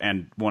experiences,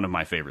 and one of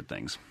my favorite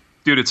things.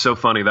 Dude, it's so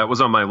funny. That was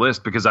on my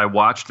list because I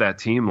watched that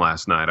team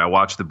last night. I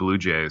watched the Blue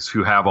Jays,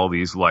 who have all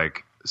these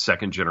like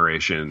second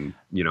generation,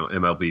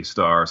 MLB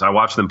stars. I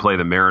watched them play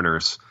the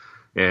Mariners,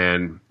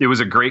 and it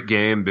was a great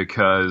game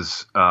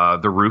because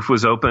the roof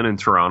was open in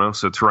Toronto.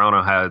 So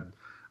Toronto had,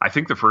 I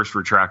think, the first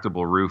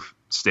retractable roof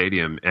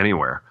stadium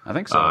anywhere. I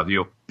think so.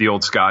 The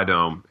old Sky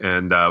Dome,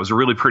 and it was a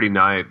really pretty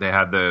night. They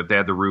had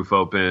the roof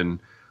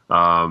open.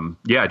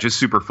 Just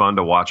super fun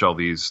to watch all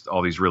these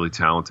really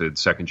talented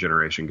second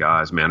generation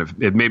guys, man.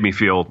 It made me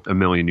feel a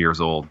million years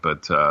old,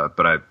 but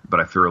I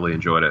thoroughly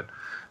enjoyed it.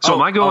 So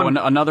am I going?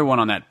 Another one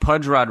on that.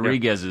 Pudge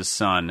Rodriguez's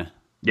son,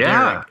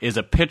 Derek, is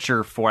a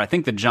pitcher for, I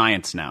think, the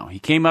Giants now. He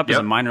came up as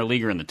a minor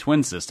leaguer in the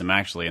Twin system,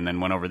 actually, and then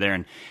went over there,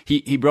 and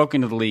he broke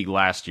into the league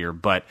last year,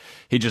 but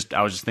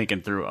I was just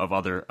thinking through of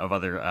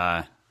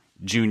other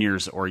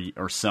juniors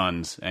or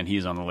sons, and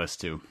he's on the list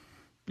too.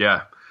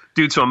 Yeah.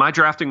 Dude, so am I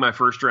drafting my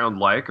first round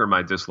like or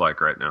my dislike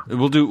right now?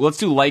 Let's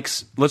do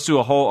likes. Let's do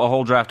a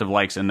whole draft of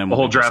likes, and then we'll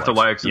a whole draft of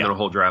likes, and then a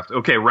whole draft.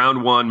 Okay,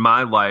 round one,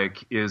 my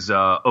like is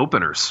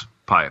openers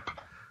pipe.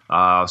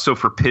 So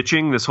for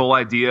pitching, this whole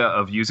idea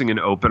of using an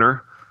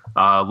opener,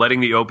 letting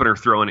the opener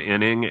throw an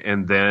inning,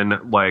 and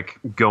then like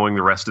going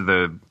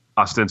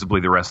ostensibly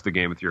the rest of the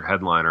game with your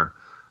headliner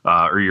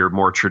or your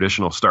more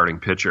traditional starting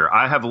pitcher.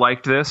 I have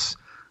liked this.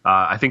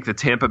 I think the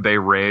Tampa Bay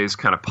Rays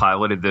kind of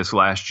piloted this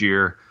last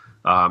year.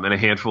 And a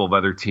handful of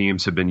other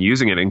teams have been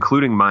using it,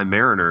 including my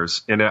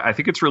Mariners. And I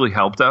think it's really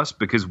helped us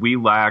because we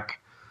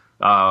lack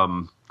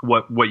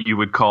what you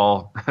would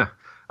call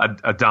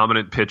a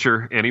dominant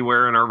pitcher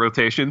anywhere in our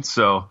rotation.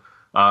 So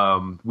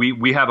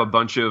we have a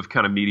bunch of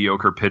kind of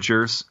mediocre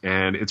pitchers,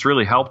 and it's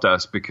really helped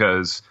us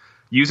because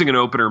using an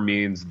opener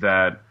means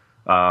that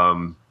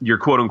your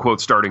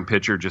quote-unquote starting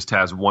pitcher just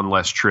has one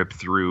less trip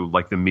through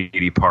like the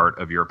meaty part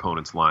of your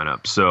opponent's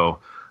lineup. So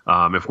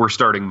if we're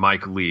starting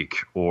Mike Leake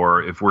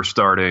or if we're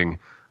starting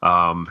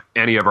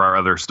any of our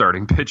other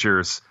starting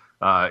pitchers,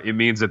 it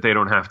means that they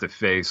don't have to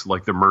face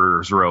like the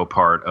murderer's row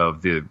part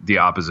of the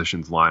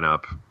opposition's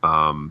lineup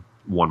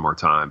one more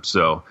time.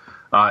 So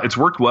it's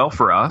worked well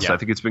for us. Yeah. I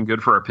think it's been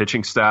good for our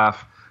pitching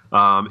staff.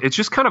 It's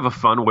just kind of a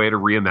fun way to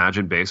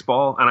reimagine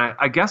baseball. And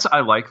I guess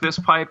I like this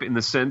pipe in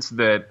the sense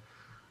that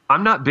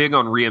I'm not big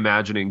on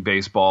reimagining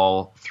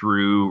baseball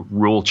through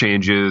rule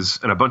changes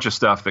and a bunch of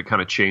stuff that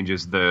kind of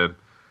changes the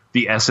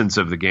essence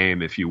of the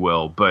game, if you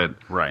will. But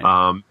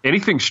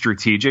anything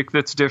strategic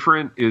that's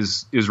different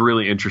is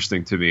really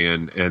interesting to me,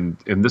 and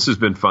this has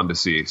been fun to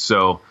see.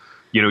 So,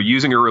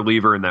 using a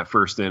reliever in that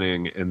first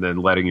inning and then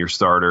letting your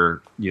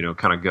starter,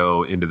 kind of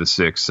go into the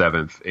 6th,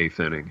 7th,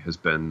 8th inning has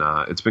been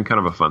it's been kind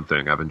of a fun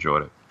thing. I've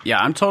enjoyed it. Yeah,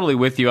 I'm totally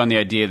with you on the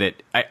idea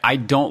that I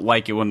don't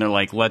like it when they're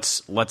like,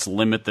 let's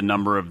limit the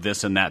number of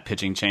this and that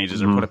pitching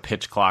changes or put a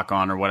pitch clock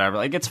on or whatever.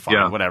 Like, it's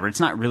fine, whatever. It's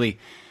not really.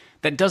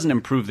 That doesn't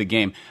improve the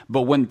game.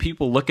 But when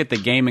people look at the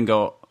game and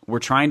go, we're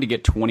trying to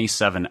get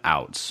 27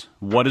 outs.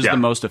 What is the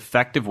most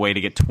effective way to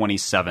get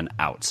 27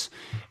 outs?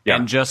 Yeah.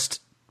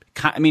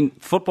 And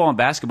football and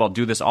basketball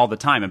do this all the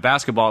time. In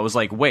basketball, it was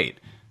like,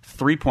 wait,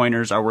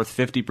 3-pointers are worth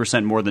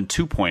 50% more than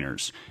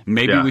 2-pointers.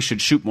 Maybe we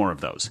should shoot more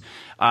of those.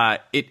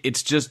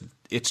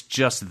 it's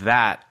just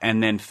that,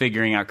 and then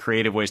figuring out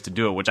creative ways to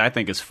do it, which I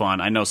think is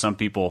fun. I know some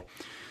people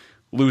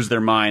lose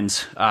their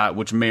minds,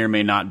 which may or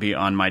may not be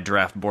on my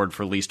draft board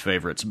for least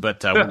favorites,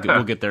 but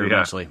we'll get there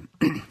eventually.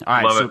 All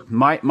right, so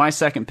my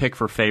second pick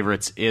for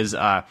favorites is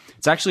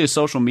it's actually a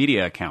social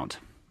media account.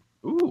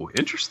 Ooh,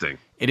 interesting.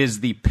 It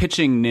is the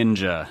Pitching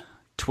Ninja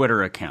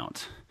Twitter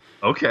account.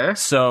 Okay,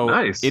 so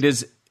nice.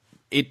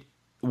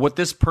 What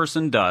this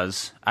person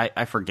does,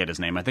 I forget his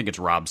name. I think it's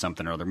Rob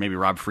something or other, maybe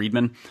Rob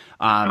Friedman.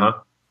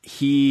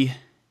 He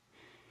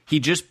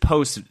just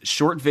posts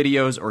short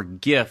videos or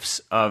GIFs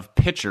of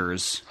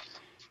pitchers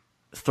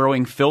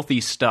throwing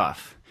filthy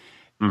stuff,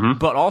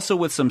 but also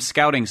with some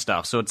scouting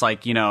stuff. So it's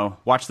like,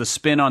 watch the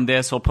spin on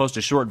this. He'll post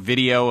a short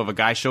video of a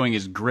guy showing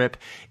his grip.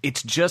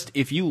 It's just,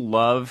 if you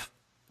love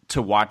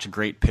to watch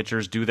great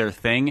pitchers do their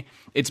thing,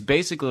 it's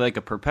basically like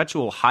a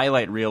perpetual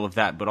highlight reel of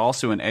that, but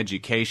also an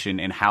education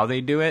in how they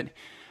do it.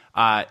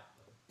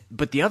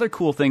 But the other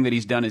cool thing that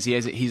he's done is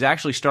he's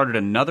actually started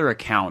another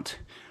account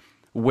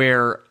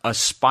where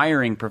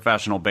aspiring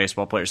professional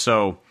baseball players,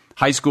 so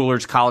high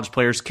schoolers, college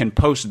players, can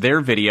post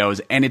their videos,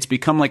 and it's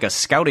become like a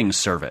scouting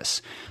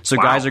service. So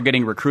guys are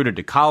getting recruited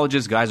to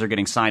colleges, guys are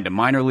getting signed to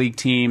minor league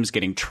teams,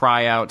 getting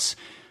tryouts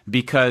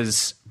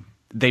because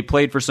they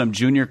played for some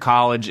junior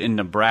college in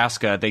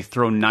Nebraska. They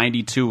throw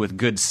 92 with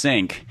good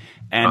sink.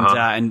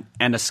 And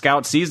a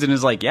scout sees it and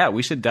is like, yeah,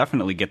 we should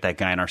definitely get that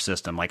guy in our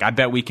system. Like, I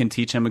bet we can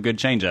teach him a good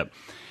changeup.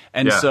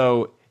 And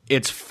so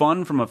it's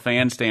fun from a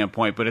fan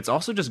standpoint, but it's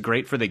also just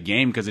great for the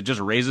game because it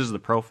just raises the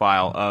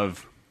profile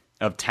of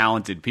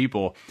talented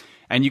people.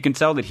 And you can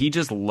tell that he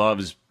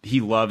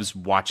loves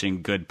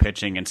watching good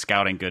pitching and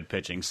scouting good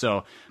pitching.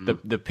 So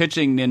the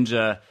Pitching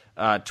Ninja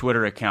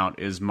Twitter account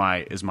is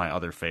my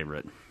other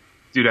favorite.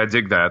 Dude, I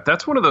dig that.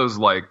 That's one of those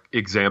like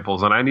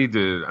examples, and I need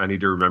to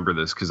remember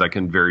this because I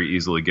can very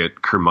easily get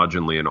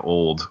curmudgeonly and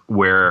old,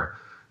 where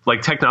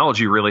like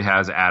technology really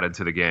has added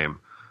to the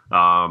game.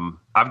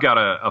 I've got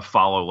a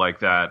follow like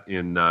that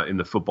in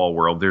the football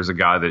world. There's a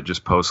guy that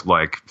just posts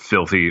like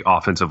filthy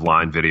offensive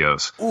line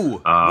videos. Ooh,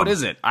 what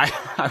is it? I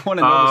want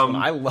to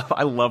know this one.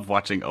 I love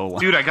watching O-line.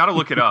 Dude, I got to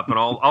look it up, and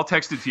I'll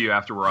text it to you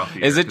after we're off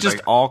the air. Is it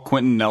just all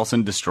Quentin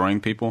Nelson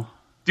destroying people?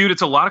 Dude,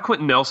 it's a lot of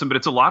Quentin Nelson, but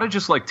it's a lot of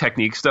just like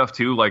technique stuff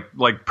too,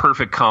 like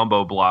perfect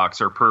combo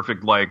blocks or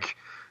perfect like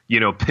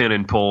pin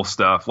and pull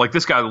stuff. Like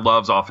this guy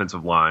loves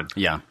offensive line,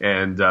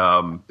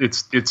 and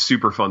it's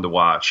super fun to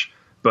watch.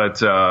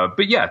 But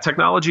yeah,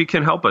 technology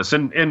can help us.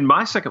 And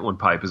my second one,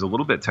 Pipe, is a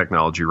little bit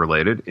technology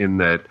related in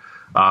that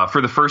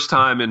for the first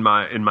time in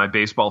my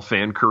baseball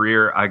fan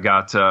career, I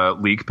got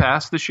League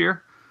Pass this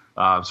year.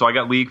 So I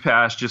got League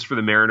Pass just for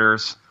the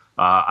Mariners.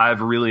 I've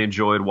really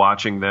enjoyed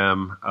watching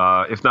them,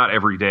 if not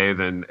every day,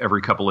 then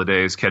every couple of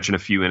days, catching a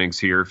few innings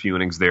here, a few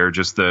innings there,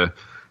 just the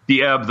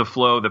ebb, the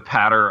flow, the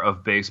patter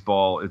of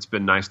baseball. It's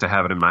been nice to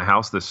have it in my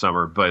house this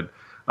summer. But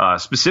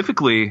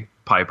specifically,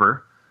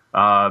 Piper,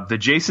 the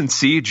Jason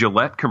C.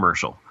 Gillette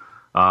commercial.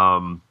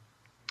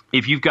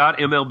 If you've got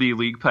MLB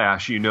League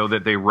Pass, you know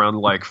that they run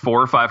like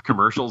 4 or 5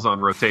 commercials on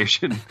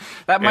rotation.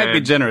 That might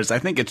be generous. I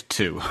think it's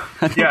 2.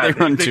 They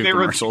run 2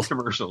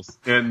 commercials.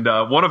 And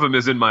one of them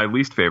is in my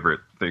least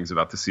favorite things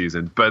about the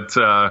season. But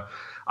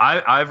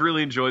I've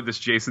really enjoyed this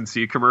Jason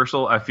C.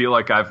 commercial. I feel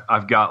like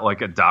I've got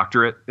like a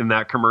doctorate in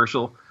that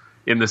commercial,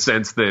 in the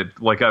sense that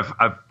like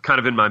I've kind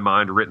of in my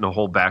mind written a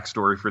whole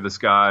backstory for this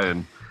guy.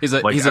 And he's a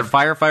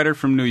firefighter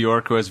from New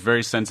York who has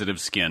very sensitive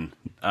skin.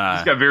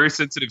 He's got very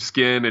sensitive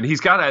skin, and he's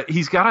got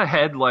a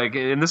head like,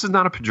 and this is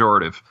not a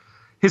pejorative,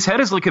 his head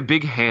is like a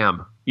big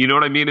ham. You know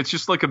what I mean? It's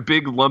just like a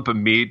big lump of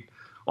meat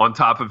on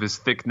top of his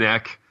thick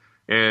neck,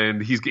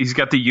 and he's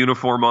got the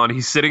uniform on.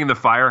 He's sitting in the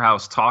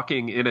firehouse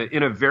talking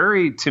in a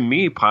very, to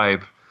me,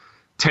 Pipe,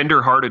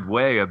 tender-hearted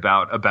way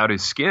about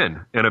his skin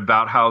and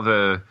about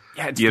how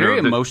it's very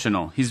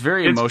emotional. He's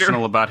very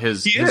emotional about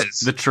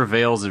the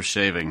travails of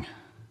shaving.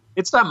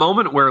 It's that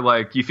moment where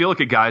like you feel like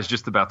a guy's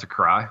just about to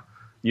cry.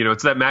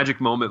 It's that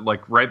magic moment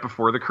like right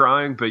before the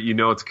crying, but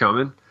it's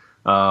coming.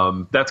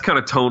 That's kind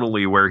of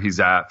tonally where he's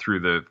at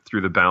through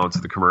the balance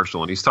of the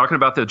commercial, and he's talking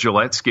about the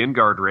Gillette Skin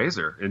Guard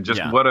razor and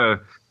just what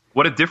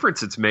a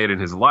difference it's made in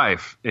his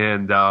life.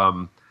 And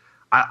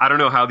I don't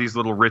know how these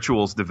little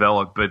rituals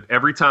develop, but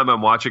every time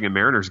I'm watching a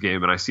Mariners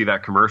game and I see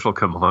that commercial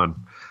come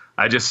on,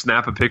 I just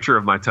snap a picture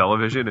of my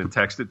television and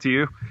text it to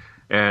you.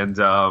 And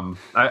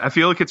I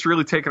feel like it's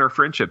really taken our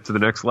friendship to the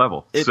next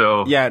level. It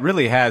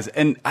really has.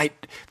 And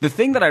the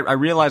thing that I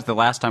realized the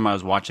last time I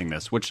was watching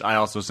this, which I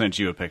also sent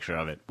you a picture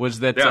of it,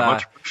 was that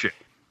much appreciated.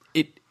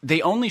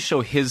 They only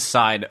show his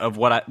side of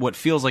what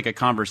feels like a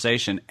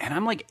conversation, and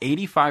I'm like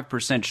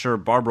 85% sure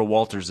Barbara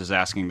Walters is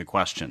asking the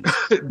questions.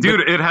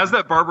 Dude, it has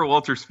that Barbara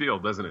Walters feel,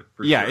 doesn't it?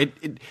 Sure.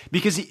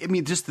 Because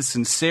just the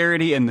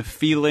sincerity and the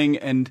feeling,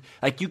 and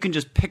like you can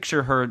just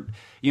picture her,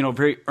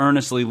 very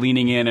earnestly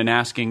leaning in and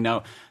asking,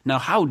 now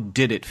how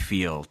did it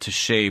feel to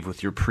shave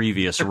with your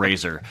previous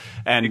razor?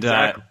 And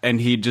exactly.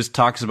 And he just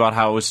talks about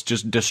how it was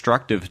just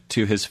destructive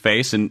to his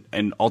face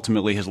and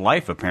ultimately his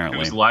life, apparently.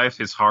 His life,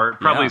 his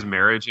heart, probably his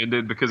marriage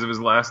ended because of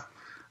his last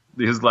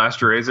his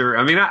last razor.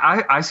 I mean,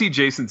 I see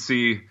Jason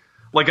C.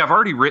 Like, I've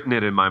already written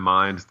it in my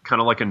mind,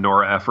 kind of like a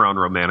Nora Ephron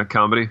romantic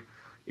comedy.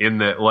 In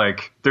that,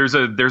 like, there's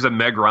a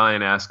Meg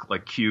Ryan-esque,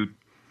 like, cute,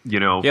 you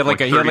know, he had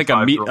like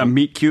a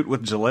meet cute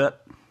with Gillette.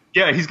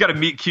 Yeah, he's got a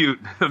meet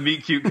cute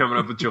coming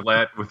up with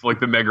Gillette with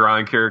like the Meg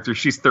Ryan character.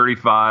 She's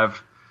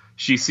 35.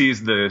 She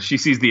sees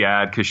the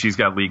ad because she's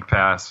got League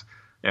Pass,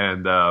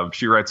 and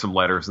she writes some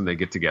letters and they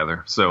get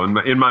together. So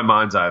in my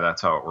mind's eye,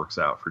 that's how it works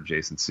out for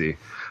Jason C.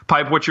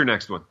 Pipe, what's your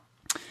next one?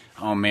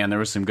 Oh man, there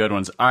were some good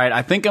ones. All right,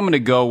 I think I'm going to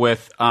go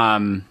with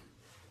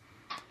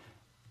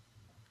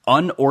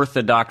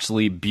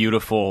unorthodoxly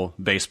beautiful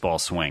baseball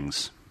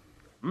swings.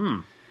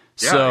 Yeah,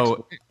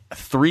 so.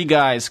 Three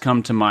guys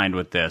come to mind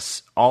with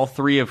this, all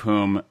three of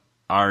whom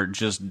are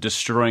just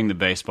destroying the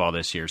baseball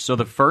this year. So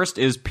the first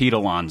is Pete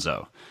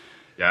Alonso,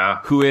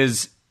 who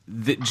is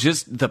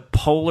just the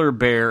polar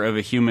bear of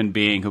a human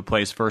being who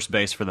plays first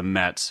base for the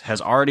Mets, has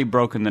already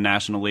broken the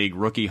National League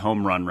rookie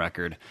home run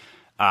record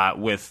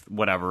with,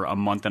 a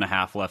month and a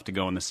half left to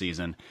go in the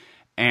season.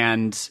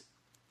 And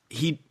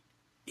he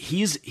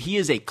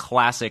is a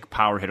classic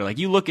power hitter. Like,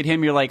 you look at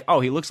him, you're like, oh,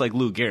 he looks like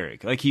Lou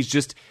Gehrig. Like,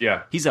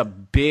 he's a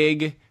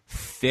big,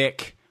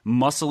 thick,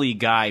 muscly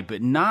guy,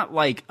 but not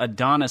like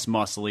Adonis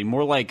muscly,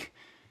 more like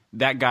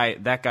that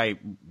guy,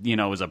 you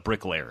know, is a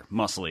bricklayer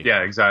muscly.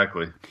 Yeah,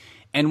 exactly.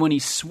 And when he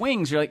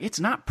swings, you're like, it's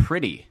not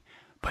pretty,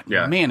 but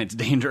man, it's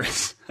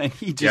dangerous. And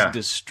he just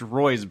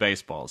destroys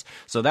baseballs.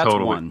 So that's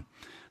one.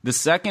 The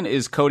second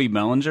is Cody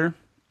Bellinger,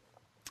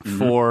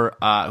 for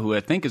who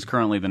I think is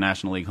currently the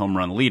National League home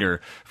run leader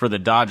for the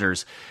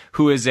Dodgers,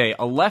 who is a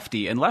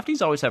lefty, and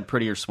lefties always have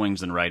prettier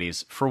swings than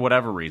righties for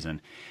whatever reason.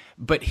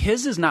 But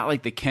his is not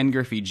like the Ken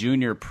Griffey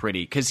Jr.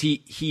 pretty, because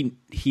he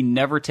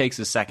never takes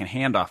his second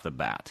hand off the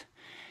bat.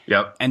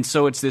 Yep. And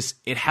so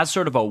it has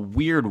sort of a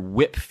weird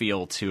whip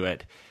feel to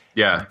it.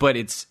 Yeah. But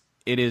it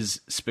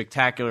is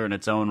spectacular in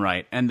its own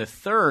right. And the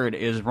third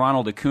is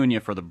Ronald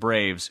Acuna for the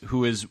Braves,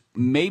 who is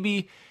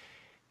maybe,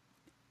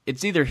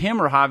 it's either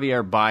him or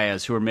Javier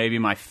Baez, who are maybe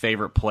my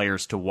favorite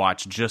players to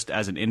watch just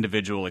as an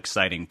individual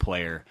exciting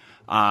player.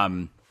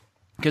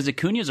 Because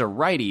Acuna's a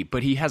righty,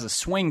 but he has a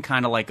swing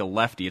kind of like a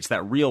lefty. It's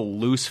that real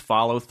loose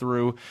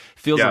follow-through.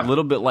 Feels a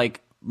little bit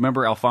like,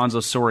 remember Alfonso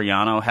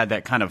Soriano had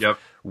that kind of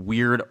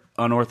weird,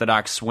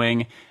 unorthodox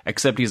swing,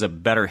 except he's a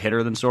better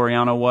hitter than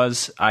Soriano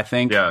was, I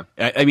think. Yeah.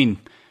 I mean,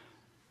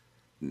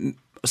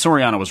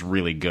 Soriano was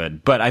really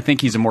good, but I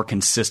think he's a more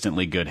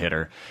consistently good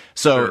hitter.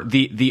 So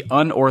the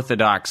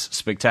unorthodox,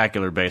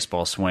 spectacular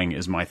baseball swing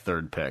is my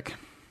third pick.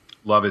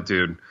 Love it,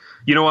 dude.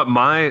 You know what?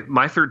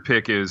 My third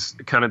pick is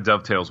kind of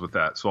dovetails with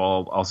that. So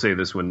I'll say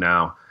this one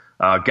now.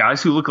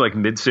 Guys who look like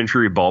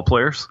mid-century ball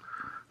players.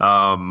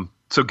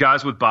 So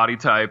guys with body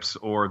types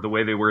or the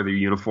way they wear their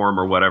uniform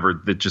or whatever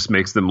that just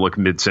makes them look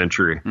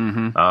mid-century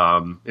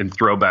and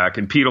throwback.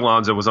 And Pete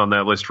Alonso was on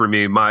that list for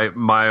me.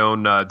 My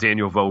own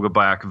Daniel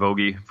Vogelbach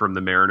from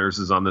the Mariners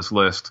is on this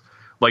list.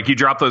 Like, you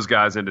drop those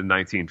guys into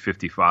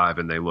 1955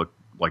 and they look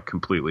like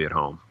completely at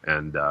home.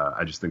 And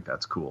I just think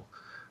that's cool.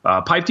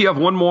 Pipe, do you have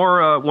one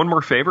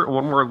more favorite,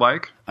 one more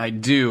like? I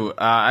do.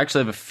 I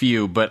actually have a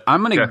few, but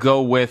I'm going to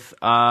go with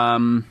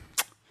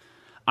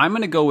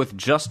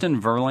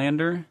Justin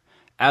Verlander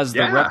as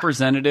the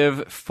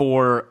representative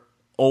for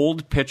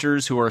old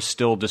pitchers who are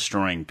still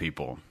destroying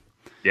people.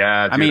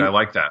 Yeah, dude, I mean, I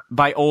like that.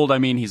 By old, I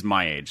mean he's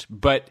my age,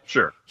 but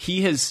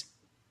he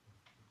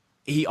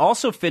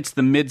also fits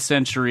the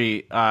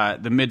mid-century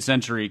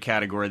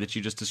category that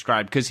you just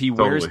described, because he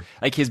wears,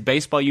 like, his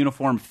baseball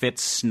uniform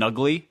fits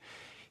snugly.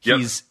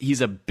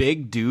 He's a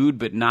big dude,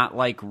 but not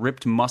like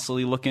ripped,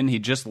 muscly looking. He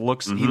just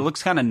looks he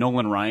looks kind of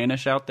Nolan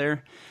Ryan-ish out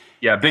there.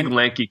 Yeah, big,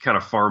 lanky, kind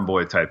of farm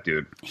boy type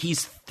dude.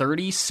 He's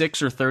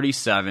 36 or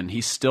 37.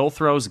 He still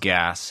throws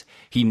gas.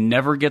 He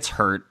never gets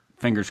hurt.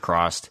 Fingers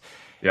crossed.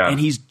 Yeah, and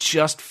he's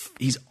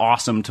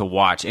awesome to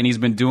watch. And he's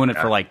been doing it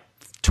for like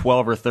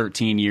 12 or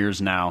 13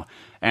 years now.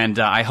 And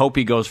I hope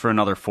he goes for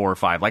another 4 or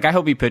 5. Like, I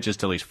hope he pitches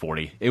till he's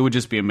 40. It would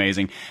just be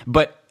amazing.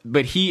 But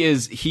he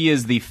is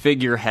the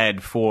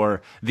figurehead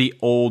for the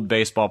old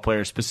baseball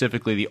players,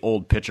 specifically the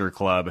old pitcher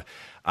club.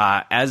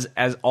 As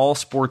all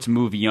sports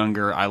move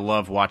younger, I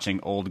love watching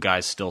old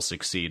guys still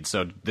succeed.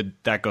 So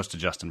that goes to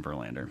Justin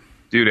Verlander.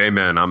 Dude,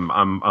 amen. I'm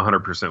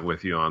 100%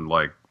 with you on,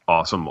 like,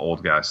 awesome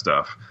old guy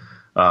stuff.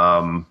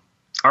 All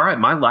right,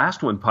 my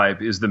last one,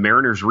 Pipe, is the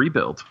Mariners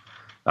rebuild.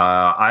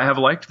 I have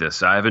liked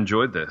this. I have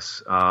enjoyed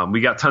this.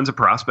 We got tons of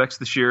prospects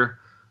this year.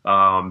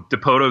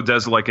 DePoto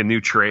does like a new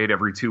trade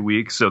every 2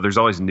 weeks, so there's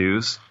always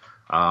news.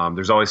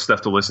 There's always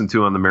stuff to listen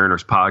to on the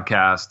Mariners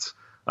podcasts.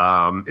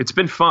 It's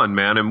been fun,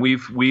 man, and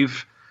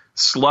we've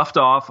sloughed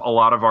off a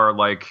lot of our,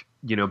 like,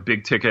 you know,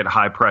 big ticket,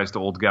 high priced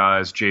old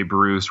guys. Jay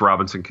Bruce,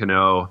 Robinson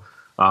Cano.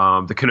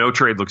 The Cano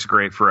trade looks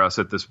great for us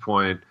at this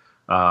point.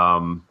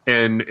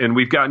 And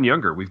we've gotten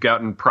younger. We've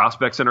gotten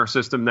prospects in our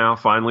system now,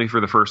 finally,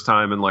 for the first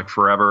time in like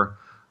forever.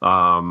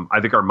 I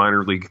think our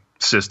minor league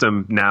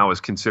system now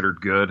is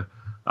considered good,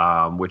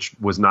 which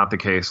was not the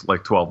case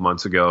like 12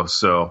 months ago.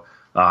 So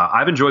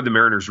I've enjoyed the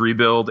Mariners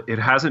rebuild. It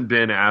hasn't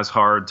been as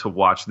hard to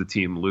watch the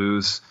team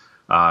lose.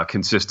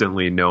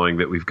 consistently, knowing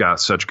that we've got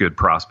such good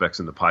prospects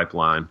in the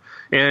pipeline.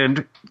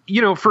 And,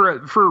 for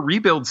a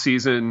rebuild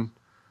season,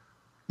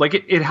 like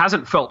it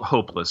hasn't felt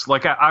hopeless.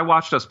 Like I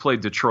watched us play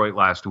Detroit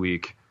last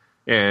week,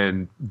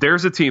 and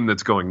there's a team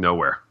that's going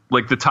nowhere.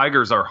 Like the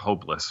Tigers are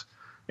hopeless.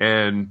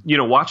 And,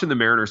 watching the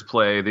Mariners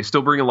play, they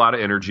still bring a lot of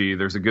energy.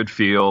 There's a good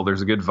feel.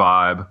 There's a good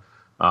vibe.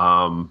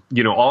 All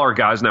our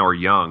guys now are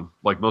young.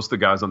 Like most of the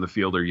guys on the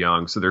field are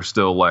young. So they're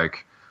still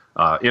like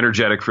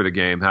energetic for the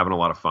game, having a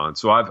lot of fun.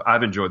 So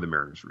I've enjoyed the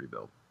Mariners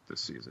rebuild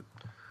this season.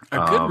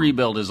 A good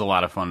rebuild is a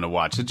lot of fun to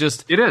watch. It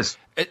is.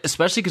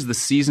 Especially because the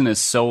season is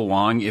so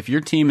long. If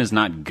your team is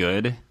not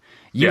good,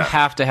 you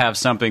have to have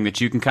something that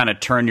you can kind of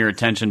turn your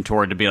attention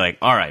toward to be like,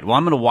 all right, well,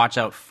 I'm going to watch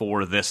out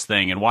for this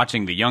thing. And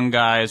watching the young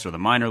guys or the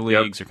minor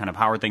leagues or kind of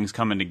how are things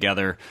coming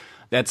together,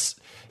 that's,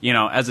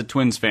 as a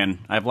Twins fan,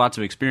 I have lots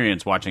of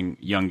experience watching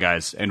young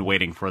guys and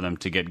waiting for them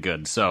to get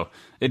good. So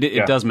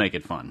it does make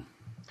it fun.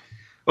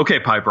 Okay,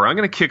 Piper, I'm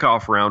going to kick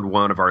off round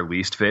one of our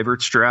least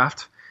favorites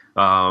draft.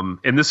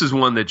 And this is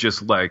one that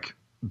just like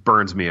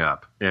burns me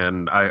up,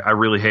 and I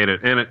really hate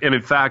it. And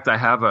in fact, I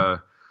have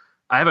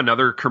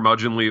another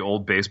curmudgeonly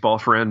old baseball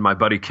friend, my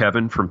buddy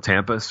Kevin from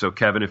Tampa. So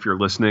Kevin, if you're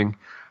listening,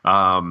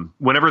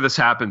 whenever this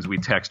happens, we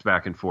text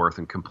back and forth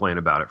and complain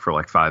about it for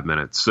like 5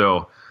 minutes.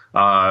 So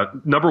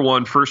number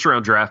one, first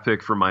round draft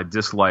pick for my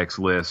dislikes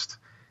list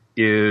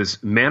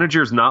is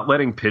managers not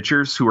letting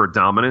pitchers who are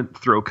dominant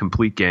throw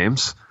complete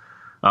games.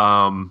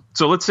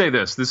 So let's say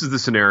this is the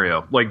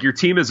scenario. Like your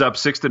team is up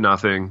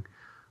 6-0.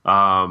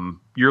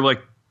 You're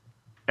like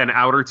an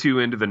out or two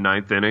into the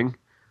ninth inning.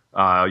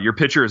 Your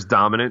pitcher is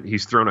dominant.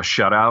 He's thrown a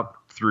shutout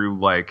through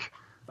like,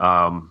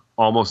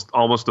 almost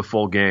a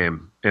full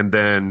game. And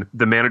then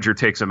the manager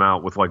takes him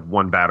out with like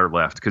one batter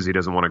left because he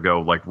doesn't want to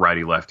go like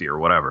righty lefty or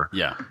whatever.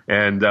 Yeah.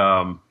 And,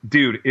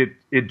 dude,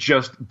 it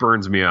just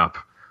burns me up.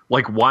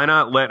 Like, why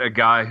not let a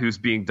guy who's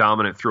being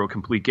dominant throw a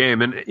complete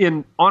game?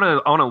 And on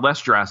a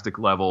less drastic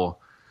level,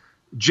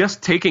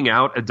 just taking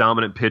out a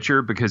dominant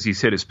pitcher because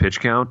he's hit his pitch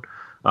count.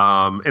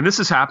 And this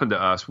has happened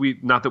to us.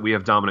 Not that we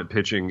have dominant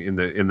pitching in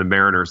the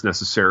Mariners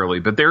necessarily,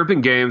 but there have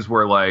been games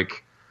where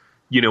like,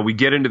 we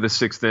get into the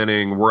sixth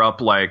inning, we're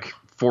up like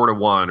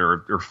 4-1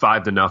 or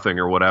 5-0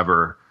 or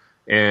whatever.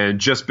 And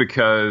just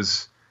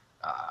because,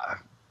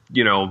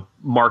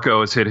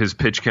 Marco has hit his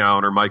pitch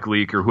count or Mike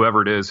Leake or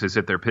whoever it is has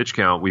hit their pitch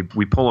count,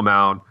 we pull them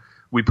out.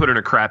 We put in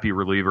a crappy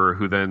reliever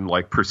who then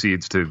like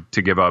proceeds to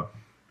give up,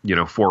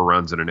 4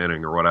 runs in an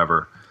inning or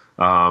whatever.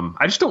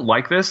 I just don't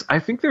like this. I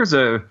think there's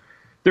an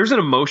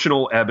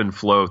emotional ebb and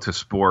flow to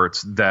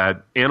sports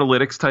that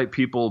analytics type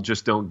people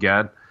just don't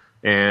get.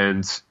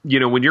 And,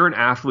 when you're an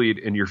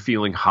athlete and you're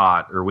feeling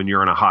hot, or when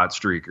you're on a hot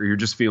streak, or you're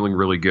just feeling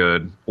really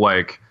good,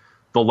 like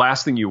the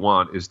last thing you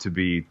want is to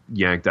be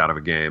yanked out of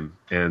a game.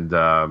 And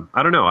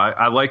I don't know.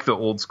 I like the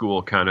old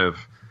school kind of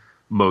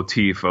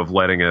motif of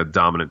letting a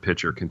dominant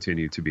pitcher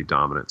continue to be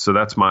dominant. So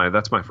that's my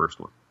first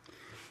one.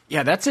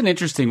 Yeah, that's an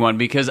interesting one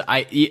because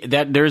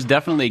there's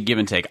definitely a give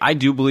and take. I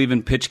do believe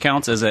in pitch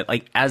counts as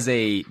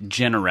a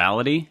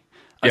generality,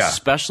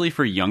 especially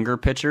for younger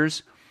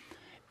pitchers.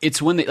 It's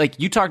when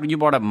you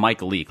brought up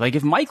Mike Leake. Like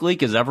if Mike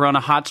Leake is ever on a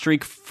hot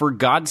streak, for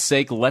God's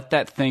sake, let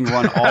that thing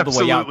run all the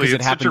way out because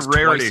it happens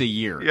twice a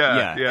year.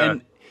 Yeah.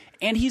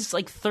 And he's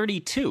like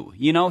 32.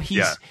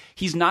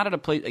 He's not at a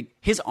place like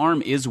his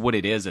arm is what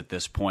it is at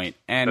this point.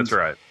 And that's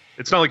right.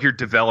 It's not like you're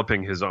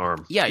developing his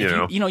arm.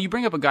 Yeah, you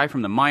bring up a guy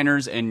from the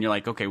minors, and you're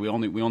like, okay, we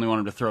only want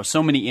him to throw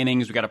so many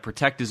innings. We got to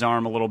protect his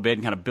arm a little bit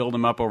and kind of build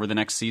him up over the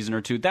next season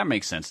or two. That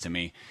makes sense to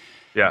me.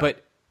 Yeah,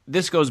 but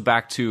this goes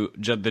back to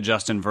the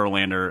Justin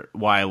Verlander.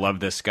 Why I love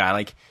this guy.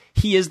 Like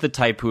he is the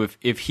type who,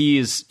 if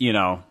he's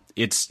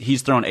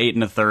he's thrown 8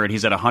 1/3.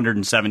 He's at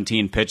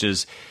 117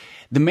 pitches.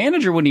 The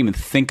manager wouldn't even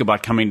think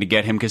about coming to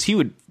get him because he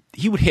would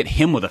hit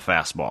him with a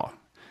fastball.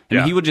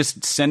 And he would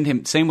just send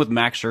him. Same with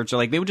Max Scherzer.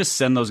 Like they would just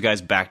send those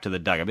guys back to the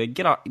dugout. They'd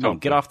get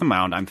off the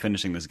mound. I'm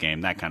finishing this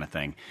game. That kind of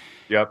thing.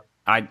 Yep.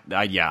 I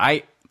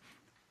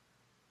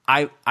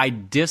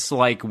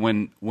dislike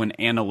when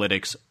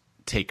analytics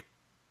take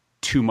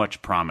too much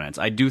prominence.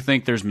 I do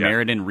think there's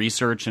merit in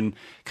research and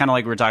kind of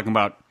like we were talking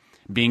about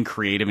being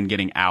creative and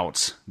getting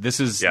outs. This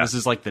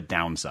is like the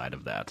downside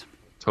of that.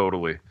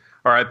 Totally.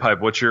 All right, Pipe.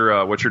 What's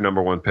your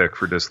number one pick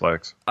for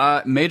dislikes?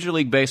 Major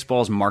League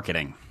Baseball's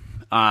marketing.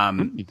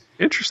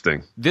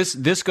 Interesting.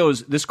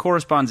 This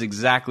corresponds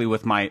exactly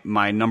with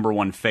my number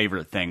one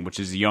favorite thing, which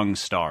is young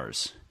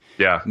stars.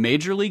 Yeah.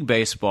 Major League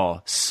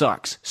Baseball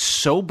sucks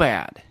so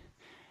bad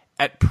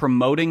at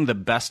promoting the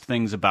best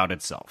things about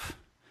itself.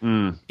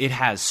 It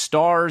has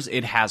stars,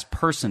 it has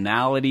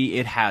personality,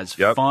 it has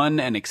fun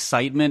and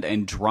excitement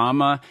and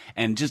drama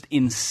and just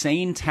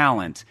insane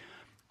talent.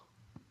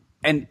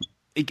 And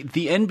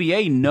the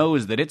NBA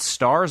knows that its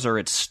stars are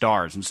its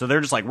stars. And so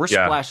they're just like, we're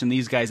splashing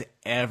these guys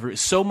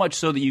so much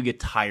so that you get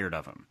tired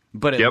of them.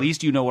 But at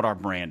least you know what our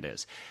brand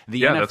is.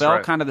 The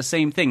NFL, kind of the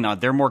same thing. Now,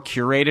 they're more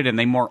curated and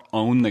they more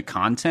own the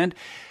content.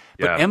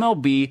 But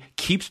MLB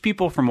keeps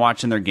people from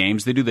watching their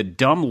games. They do the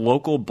dumb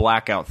local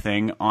blackout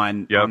thing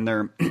on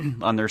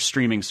their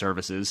streaming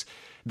services.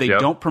 They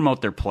don't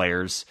promote their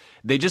players.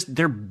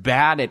 They're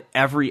bad at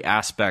every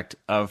aspect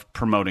of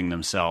promoting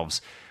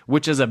themselves,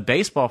 which as a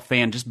baseball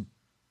fan just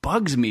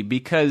bugs me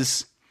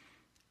because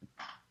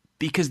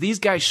these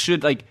guys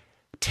should, like,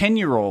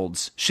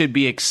 10-year-olds should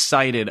be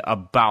excited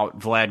about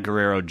Vlad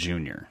Guerrero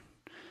Jr.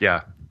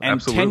 Yeah, and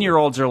absolutely.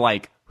 10-year-olds are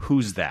like,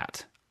 who's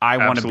that? I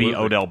want to be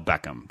Odell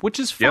Beckham, which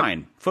is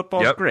fine. Yep.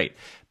 Football's great.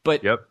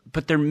 But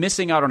they're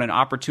missing out on an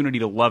opportunity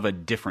to love a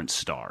different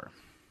star.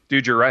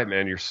 Dude, you're right,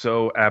 man. You're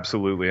so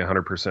absolutely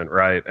 100%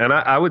 right. And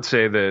I would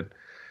say that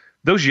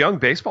those young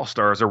baseball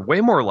stars are way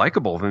more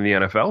likable than the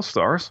NFL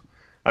stars.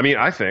 I mean,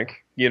 I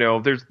think,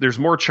 there's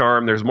more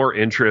charm, there's more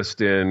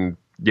interest in,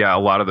 a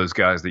lot of those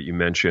guys that you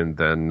mentioned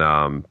than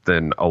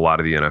a lot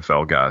of the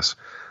NFL guys.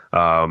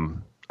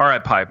 All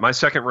right, Pipe, my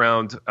second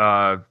round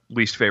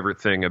least favorite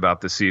thing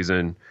about the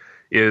season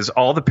is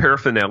all the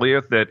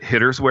paraphernalia that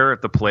hitters wear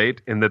at the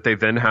plate and that they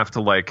then have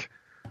to, like,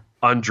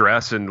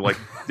 undress and, like,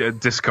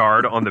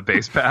 discard on the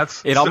base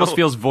paths. It almost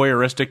feels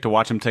voyeuristic to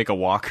watch him take a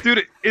walk.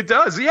 Dude, it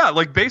does. Yeah,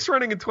 like, base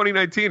running in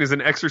 2019 is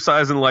an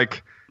exercise in,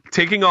 like,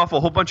 taking off a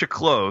whole bunch of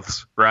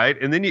clothes, right?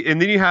 And then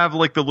you have,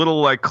 like, the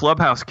little, like,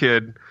 clubhouse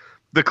kid,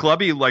 the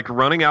clubby, like,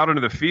 running out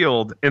into the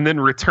field and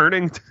then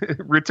returning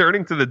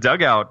to the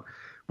dugout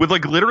with,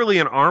 like, literally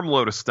an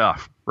armload of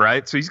stuff,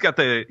 right? So he's got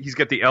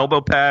the elbow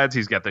pads,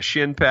 he's got the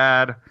shin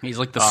pad. He's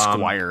like the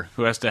squire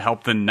who has to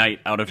help the knight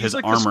out of his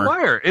armor. He's like the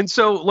squire. And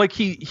so, like,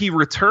 he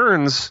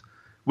returns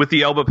with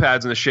the elbow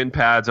pads and the shin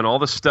pads and all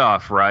the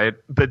stuff, right?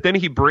 But then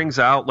he brings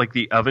out, like,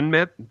 the oven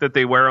mitt that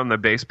they wear on the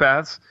base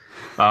paths.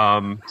 So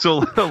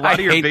a lot of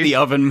your hate the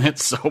oven mitt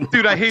so much.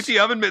 Dude, I hate the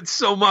oven mitt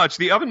so much.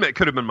 The oven mitt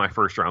could have been my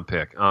first round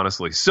pick,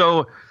 honestly.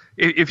 So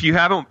if you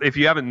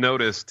haven't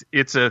noticed,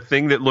 it's a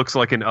thing that looks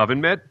like an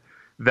oven mitt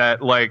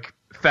that, like,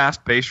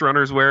 fast base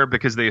runners wear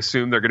because they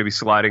assume they're going to be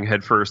sliding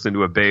headfirst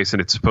into a base,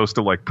 and it's supposed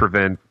to, like,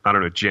 prevent, I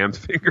don't know, jammed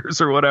fingers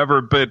or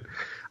whatever. But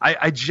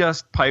I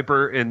just,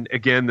 Piper, and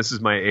again, this is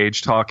my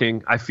age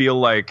talking, I feel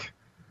like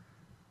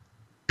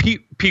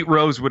Pete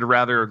Rose would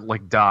rather,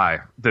 like, die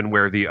than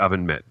wear the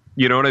oven mitt.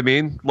 You know what I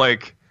mean?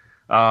 Like,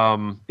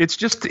 it's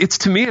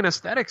to me an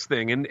aesthetics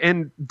thing,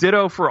 and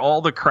ditto for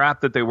all the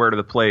crap that they wear to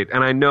the plate.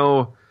 And I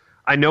know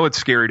it's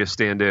scary to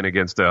stand in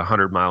against a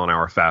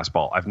 100-mile-an-hour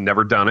fastball. I've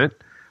never done it.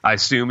 I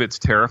assume it's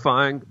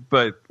terrifying,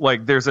 but,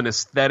 like, there's an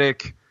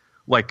aesthetic,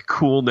 like,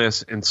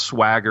 coolness and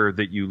swagger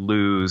that you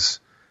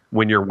lose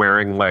when you're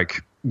wearing,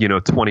 like,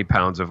 20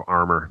 pounds of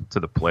armor to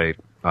the plate.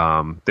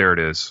 There it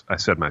is. I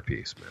said my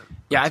piece, man.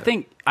 Yeah, I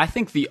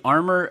think the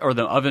armor or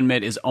the oven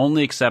mitt is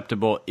only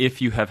acceptable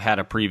if you have had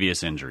a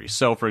previous injury.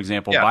 So, for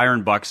example,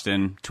 Byron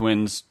Buxton,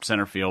 Twins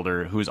center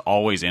fielder, who's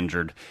always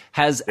injured,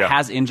 has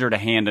injured a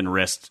hand and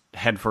wrist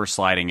headfirst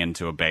sliding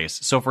into a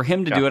base. So for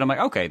him to do it, I'm like,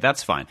 okay,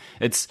 that's fine.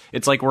 It's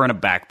like we're in a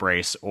back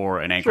brace or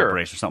an ankle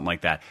brace or something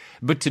like that.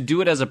 But to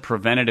do it as a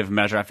preventative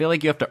measure, I feel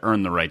like you have to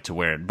earn the right to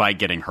wear it by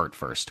getting hurt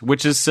first,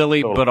 which is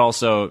silly, but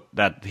also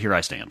that here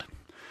I stand.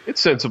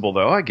 It's sensible,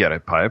 though. I get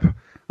it, Pipe.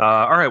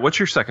 All right, what's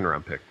your second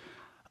round pick?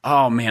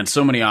 Oh, man,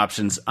 so many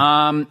options.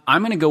 I'm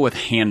going to go with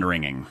hand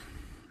wringing.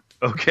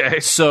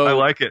 Okay, so I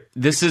like it.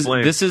 This is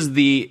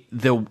the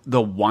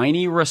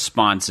whiny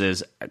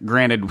responses.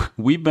 Granted,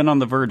 we've been on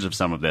the verge of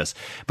some of this,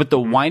 but the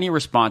whiny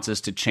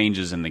responses to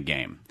changes in the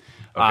game.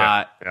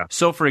 Okay.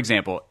 So, for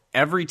example,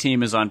 every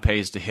team is on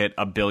pace to hit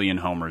 1 billion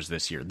homers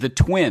this year. The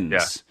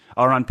Twins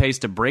are on pace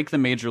to break the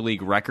major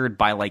league record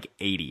by like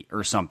 80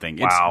 or something.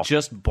 It's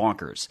just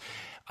bonkers.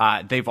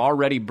 They've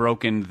already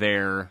broken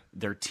their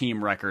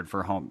team record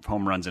for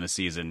home runs in a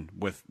season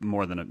with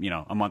more than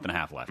a month and a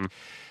half left.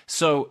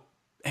 So,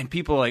 and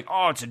people are like,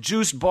 oh, it's a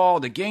juice ball.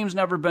 The game's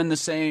never been the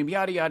same.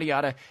 Yada yada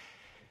yada.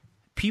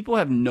 People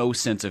have no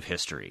sense of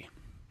history.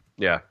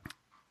 Yeah,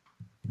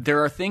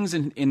 there are things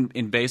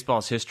in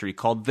baseball's history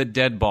called the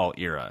dead ball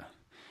era.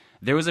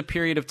 There was a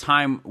period of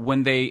time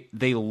when they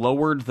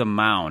lowered the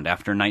mound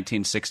after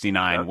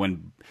 1969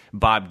 when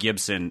Bob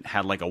Gibson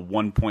had like a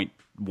 1.12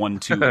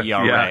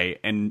 ERA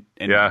and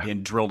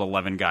drilled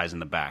 11 guys in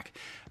the back.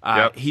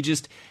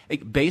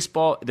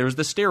 Baseball, there was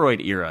the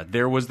steroid era.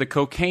 There was the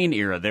cocaine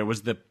era. There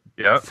was the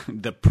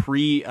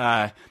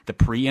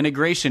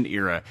pre-integration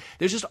era.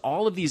 There's just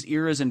all of these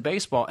eras in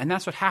baseball, and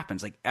that's what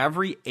happens. Like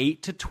every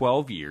 8 to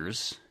 12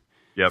 years,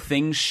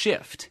 things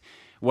shift.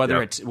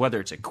 Whether it's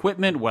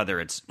equipment, whether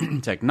it's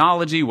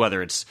technology,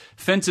 whether it's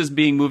fences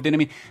being moved in. I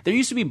mean, there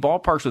used to be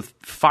ballparks with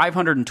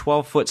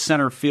 512-foot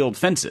center field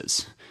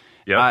fences.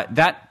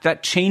 That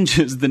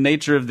changes the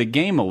nature of the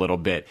game a little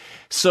bit.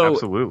 So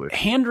absolutely.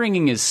 Hand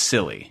wringing is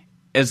silly.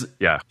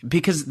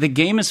 Because the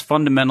game is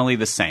fundamentally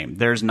the same.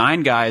 There's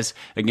 9 guys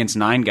against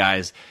 9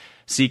 guys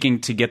seeking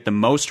to get the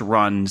most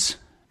runs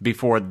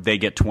before they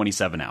get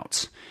 27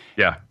 outs.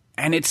 Yeah.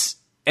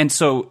 And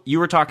so you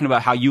were talking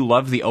about how you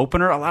love the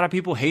opener. A lot of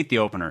people hate the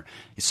opener.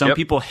 Some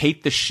people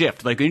hate the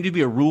shift. Like there need to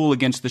be a rule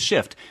against the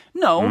shift.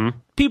 No,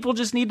 people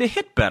just need to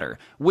hit better.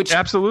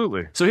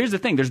 Absolutely. So here's the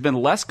thing. There's been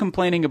less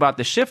complaining about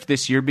the shift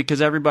this year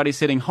because everybody's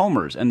hitting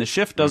homers, and the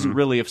shift doesn't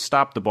really have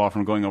stopped the ball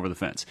from going over the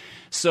fence.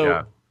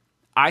 So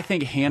I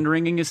think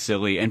hand-wringing is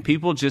silly, and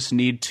people just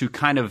need to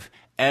kind of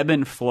ebb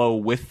and flow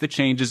with the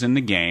changes in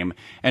the game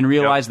and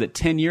realize that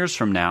 10 years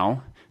from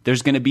now,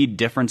 there's going to be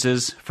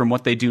differences from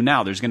what they do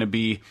now. There's going to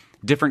be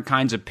different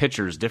kinds of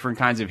pitchers, different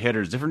kinds of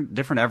hitters,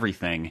 different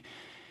everything.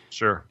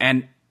 Sure.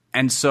 And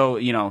so,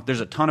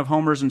 there's a ton of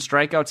homers and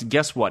strikeouts.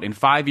 Guess what? In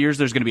 5 years,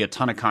 there's going to be a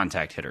ton of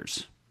contact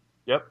hitters.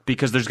 Yep.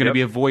 Because there's going to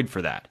be a void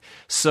for that.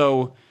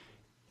 So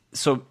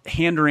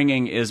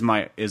hand-wringing is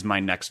my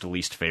next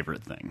least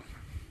favorite thing.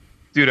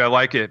 Dude, I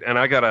like it, and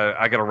I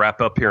gotta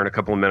wrap up here in a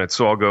couple of minutes,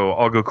 so I'll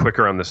go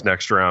quicker on this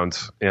next round,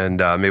 and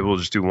maybe we'll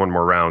just do one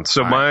more round.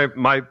 So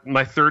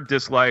my third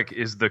dislike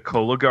is the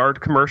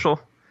Cologuard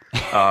commercial.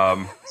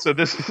 So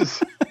this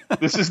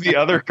is the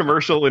other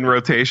commercial in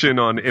rotation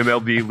on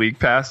MLB League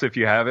Pass if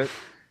you have it,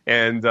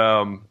 and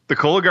the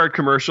Cologuard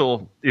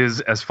commercial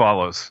is as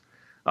follows.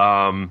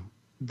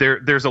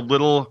 There's a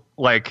little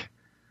like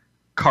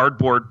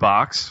cardboard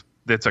box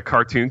that's a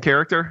cartoon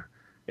character.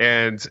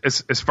 And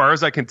as far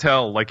as I can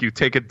tell, like you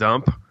take a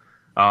dump,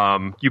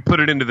 you put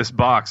it into this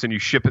box and you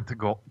ship it to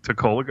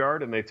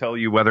Cologuard, and they tell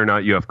you whether or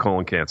not you have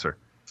colon cancer.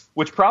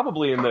 Which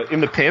probably in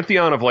the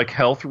pantheon of like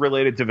health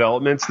related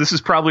developments, this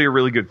is probably a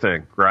really good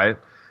thing, right?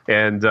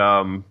 And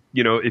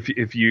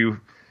if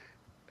you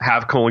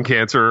have colon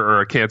cancer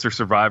or a cancer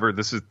survivor,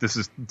 this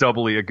is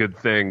doubly a good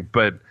thing.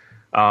 But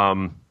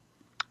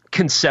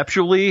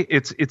conceptually,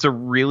 it's a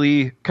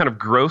really kind of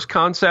gross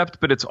concept,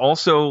 but it's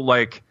also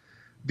like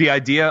the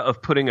idea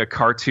of putting a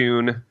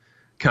cartoon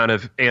kind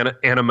of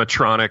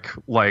animatronic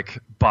like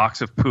box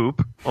of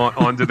poop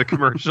onto the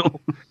commercial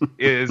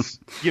is,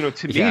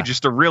 to me,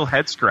 just a real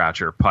head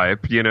scratcher,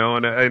 Pipe,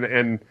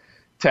 and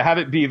to have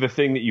it be the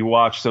thing that you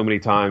watch so many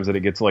times that it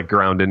gets like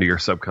ground into your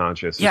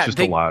subconscious. It's just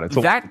a lot.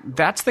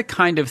 That's the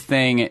kind of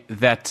thing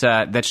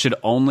that should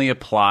only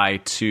apply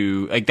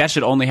to, like, that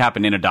should only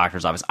happen in a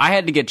doctor's office. I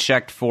had to get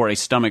checked for a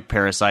stomach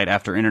parasite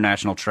after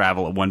international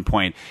travel at one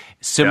point.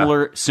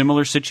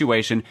 Similar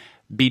situation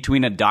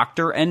between a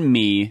doctor and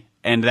me,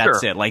 and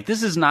that's it. Like, this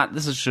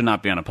should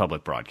not be on a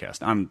public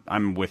broadcast.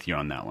 I'm with you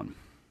on that one.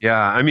 Yeah,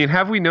 I mean,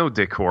 have we no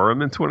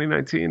decorum in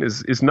 2019?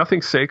 Is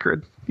nothing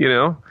sacred?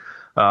 It's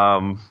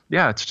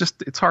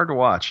hard to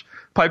watch.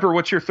 Piper,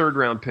 what's your third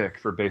round pick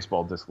for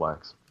baseball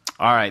dislikes?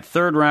 All right,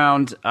 third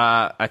round.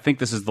 I think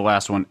this is the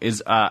last one.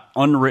 Is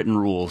unwritten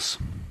rules.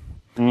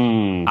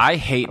 I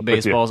hate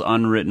baseball's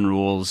unwritten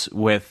rules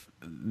with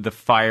the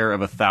fire of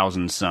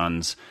 1,000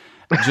 suns.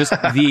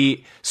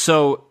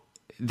 So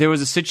there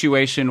was a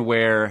situation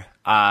where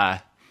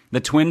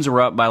the Twins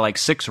were up by like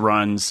 6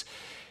 runs.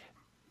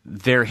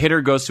 Their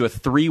hitter goes to a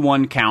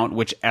 3-1 count,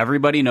 which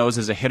everybody knows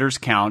is a hitter's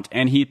count,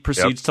 and he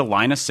proceeds to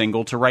line a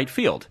single to right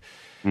field.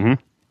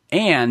 Mm-hmm.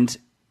 And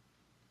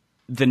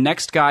the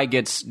next guy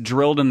gets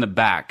drilled in the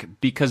back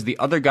because the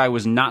other guy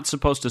was not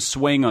supposed to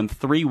swing on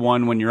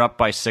 3-1 when you're up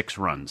by 6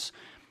 runs,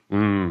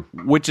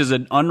 which is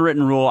an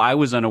unwritten rule I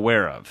was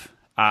unaware of.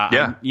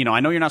 I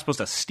know you're not supposed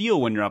to steal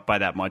when you're up by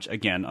that much.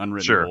 Again,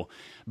 unwritten rule.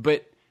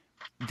 But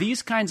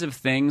these kinds of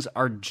things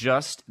are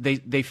just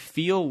they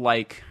feel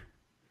like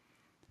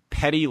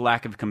petty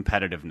lack of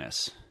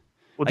competitiveness.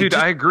 Well, dude,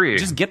 I agree.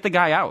 Just get the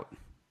guy out.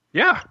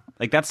 Yeah.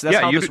 Like that's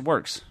how this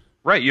works.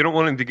 Right. You don't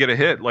want him to get a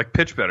hit. Like,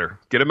 pitch better.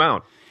 Get him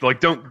out. Like,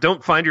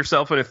 don't find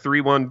yourself in a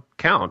 3-1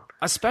 count.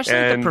 Especially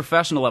at the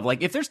professional level.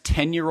 Like, if there's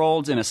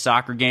 10-year-olds in a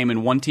soccer game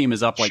and one team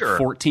is up like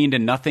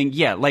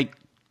 14-0, like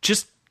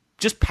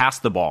just pass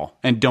the ball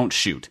and don't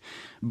shoot.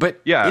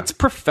 But it's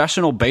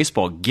professional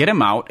baseball. Get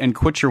him out and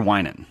quit your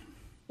whining.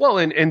 Well,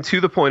 and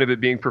to the point of it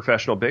being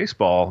professional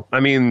baseball,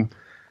 I mean,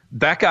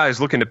 that guy's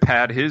looking to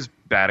pad his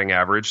batting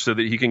average so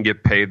that he can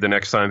get paid the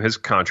next time his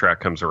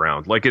contract comes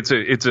around. Like, it's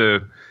a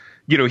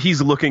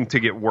he's looking to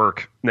get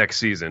work next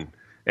season,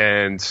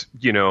 and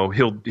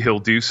he'll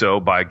do so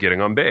by getting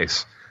on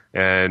base.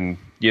 And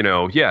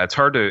it's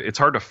hard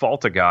to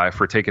fault a guy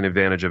for taking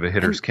advantage of a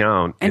hitter's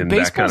count. And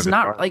baseball's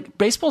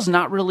baseball's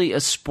not really a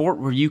sport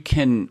where you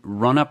can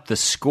run up the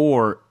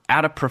score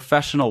at a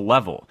professional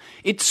level.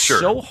 It's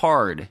so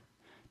hard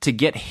to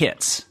get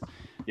hits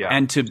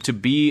and to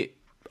be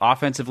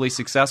offensively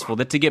successful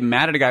that to get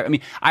mad at a guy. I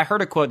mean, I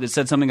heard a quote that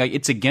said something like,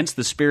 it's against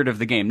the spirit of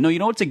the game. No, you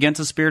know what's against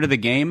the spirit of the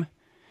game?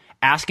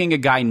 Asking a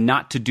guy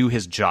not to do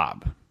his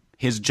job.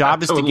 His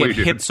job is to get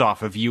hits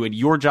off of you, and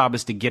your job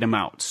is to get him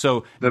out.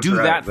 So do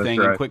that thing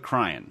and quit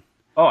crying.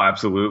 Oh,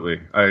 absolutely.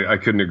 I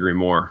couldn't agree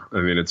more. I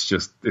mean, it's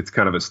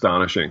kind of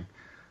astonishing.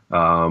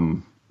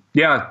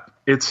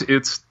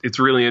 It's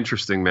really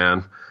interesting,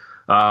 man.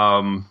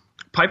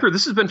 Piper,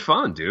 this has been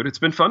fun, dude. It's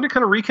been fun to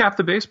kind of recap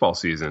the baseball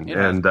season.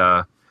 Yeah. And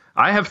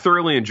I have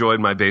thoroughly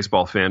enjoyed my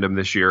baseball fandom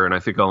this year, and I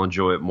think I'll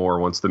enjoy it more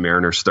once the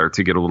Mariners start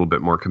to get a little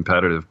bit more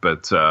competitive.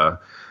 But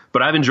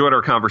I've enjoyed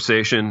our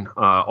conversation.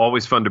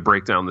 Always fun to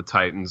break down the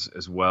Titans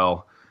as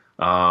well.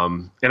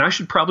 And I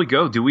should probably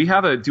go. Do we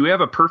have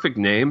a perfect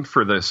name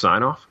for the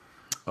sign off?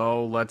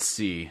 Oh, let's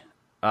see.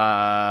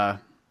 I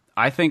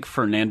I think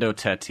Fernando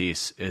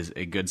Tatis is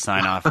a good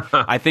sign-off.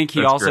 I think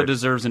he also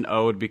deserves an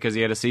ode because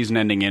he had a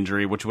season-ending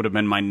injury, which would have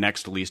been my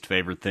next least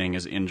favorite thing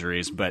is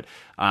injuries. But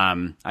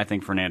I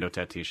think Fernando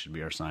Tatis should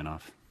be our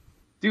sign-off.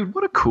 Dude,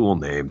 what a cool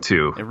name,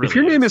 too. It really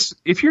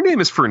if your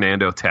name is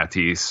Fernando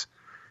Tatis,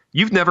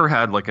 you've never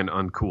had like an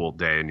uncool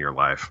day in your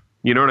life.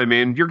 You know what I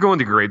mean? You're going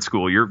to grade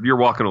school. You're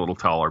walking a little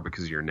taller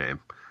because of your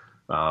name.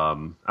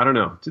 I don't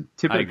know.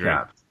 Tip of the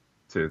cap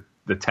to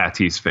the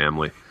Tatis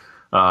family.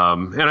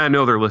 And I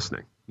know they're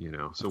listening.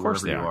 So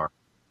wherever you are.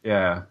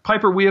 Yeah.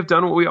 Piper, we have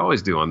done what we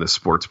always do on this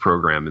sports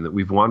program, in that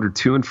we've wandered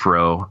to and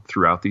fro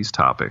throughout these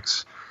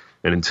topics.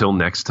 And until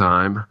next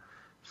time,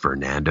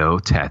 Fernando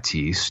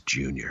Tatis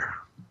Jr.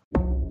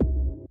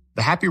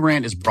 The Happy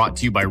Rant is brought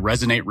to you by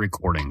Resonate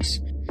Recordings.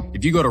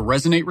 If you go to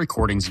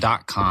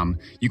resonaterecordings.com,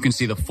 you can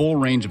see the full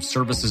range of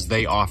services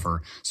they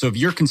offer. So if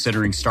you're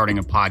considering starting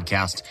a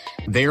podcast,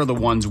 they are the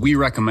ones we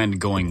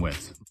recommend going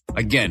with.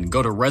 Again,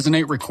 go to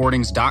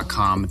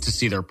resonaterecordings.com to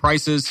see their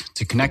prices,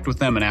 to connect with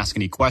them and ask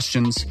any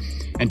questions,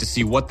 and to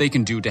see what they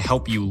can do to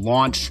help you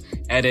launch,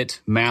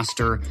 edit,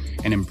 master,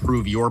 and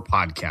improve your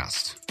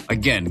podcast.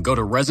 Again, go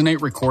to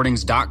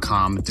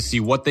resonaterecordings.com to see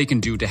what they can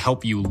do to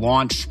help you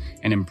launch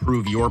and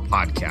improve your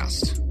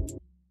podcast.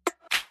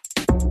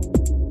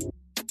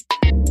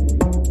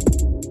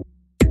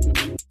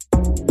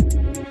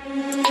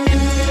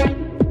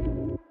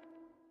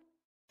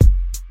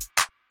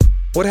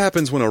 What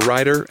happens when a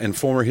writer and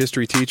former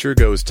history teacher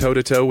goes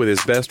toe-to-toe with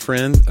his best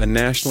friend, a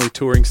nationally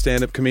touring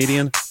stand-up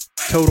comedian?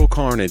 Total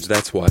carnage,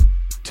 that's what.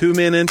 2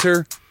 men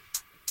enter,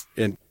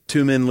 and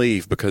 2 men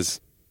leave, because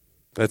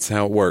that's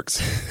how it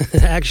works.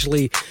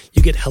 Actually,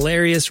 you get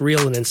hilarious,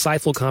 real, and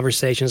insightful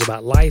conversations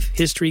about life,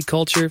 history,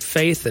 culture,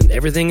 faith, and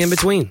everything in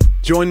between.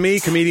 Join me,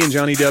 comedian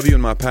Johnny W.,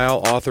 and my pal,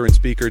 author and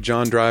speaker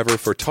John Driver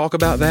for Talk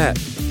About That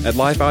at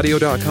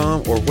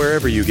lifeaudio.com or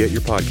wherever you get your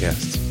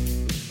podcasts.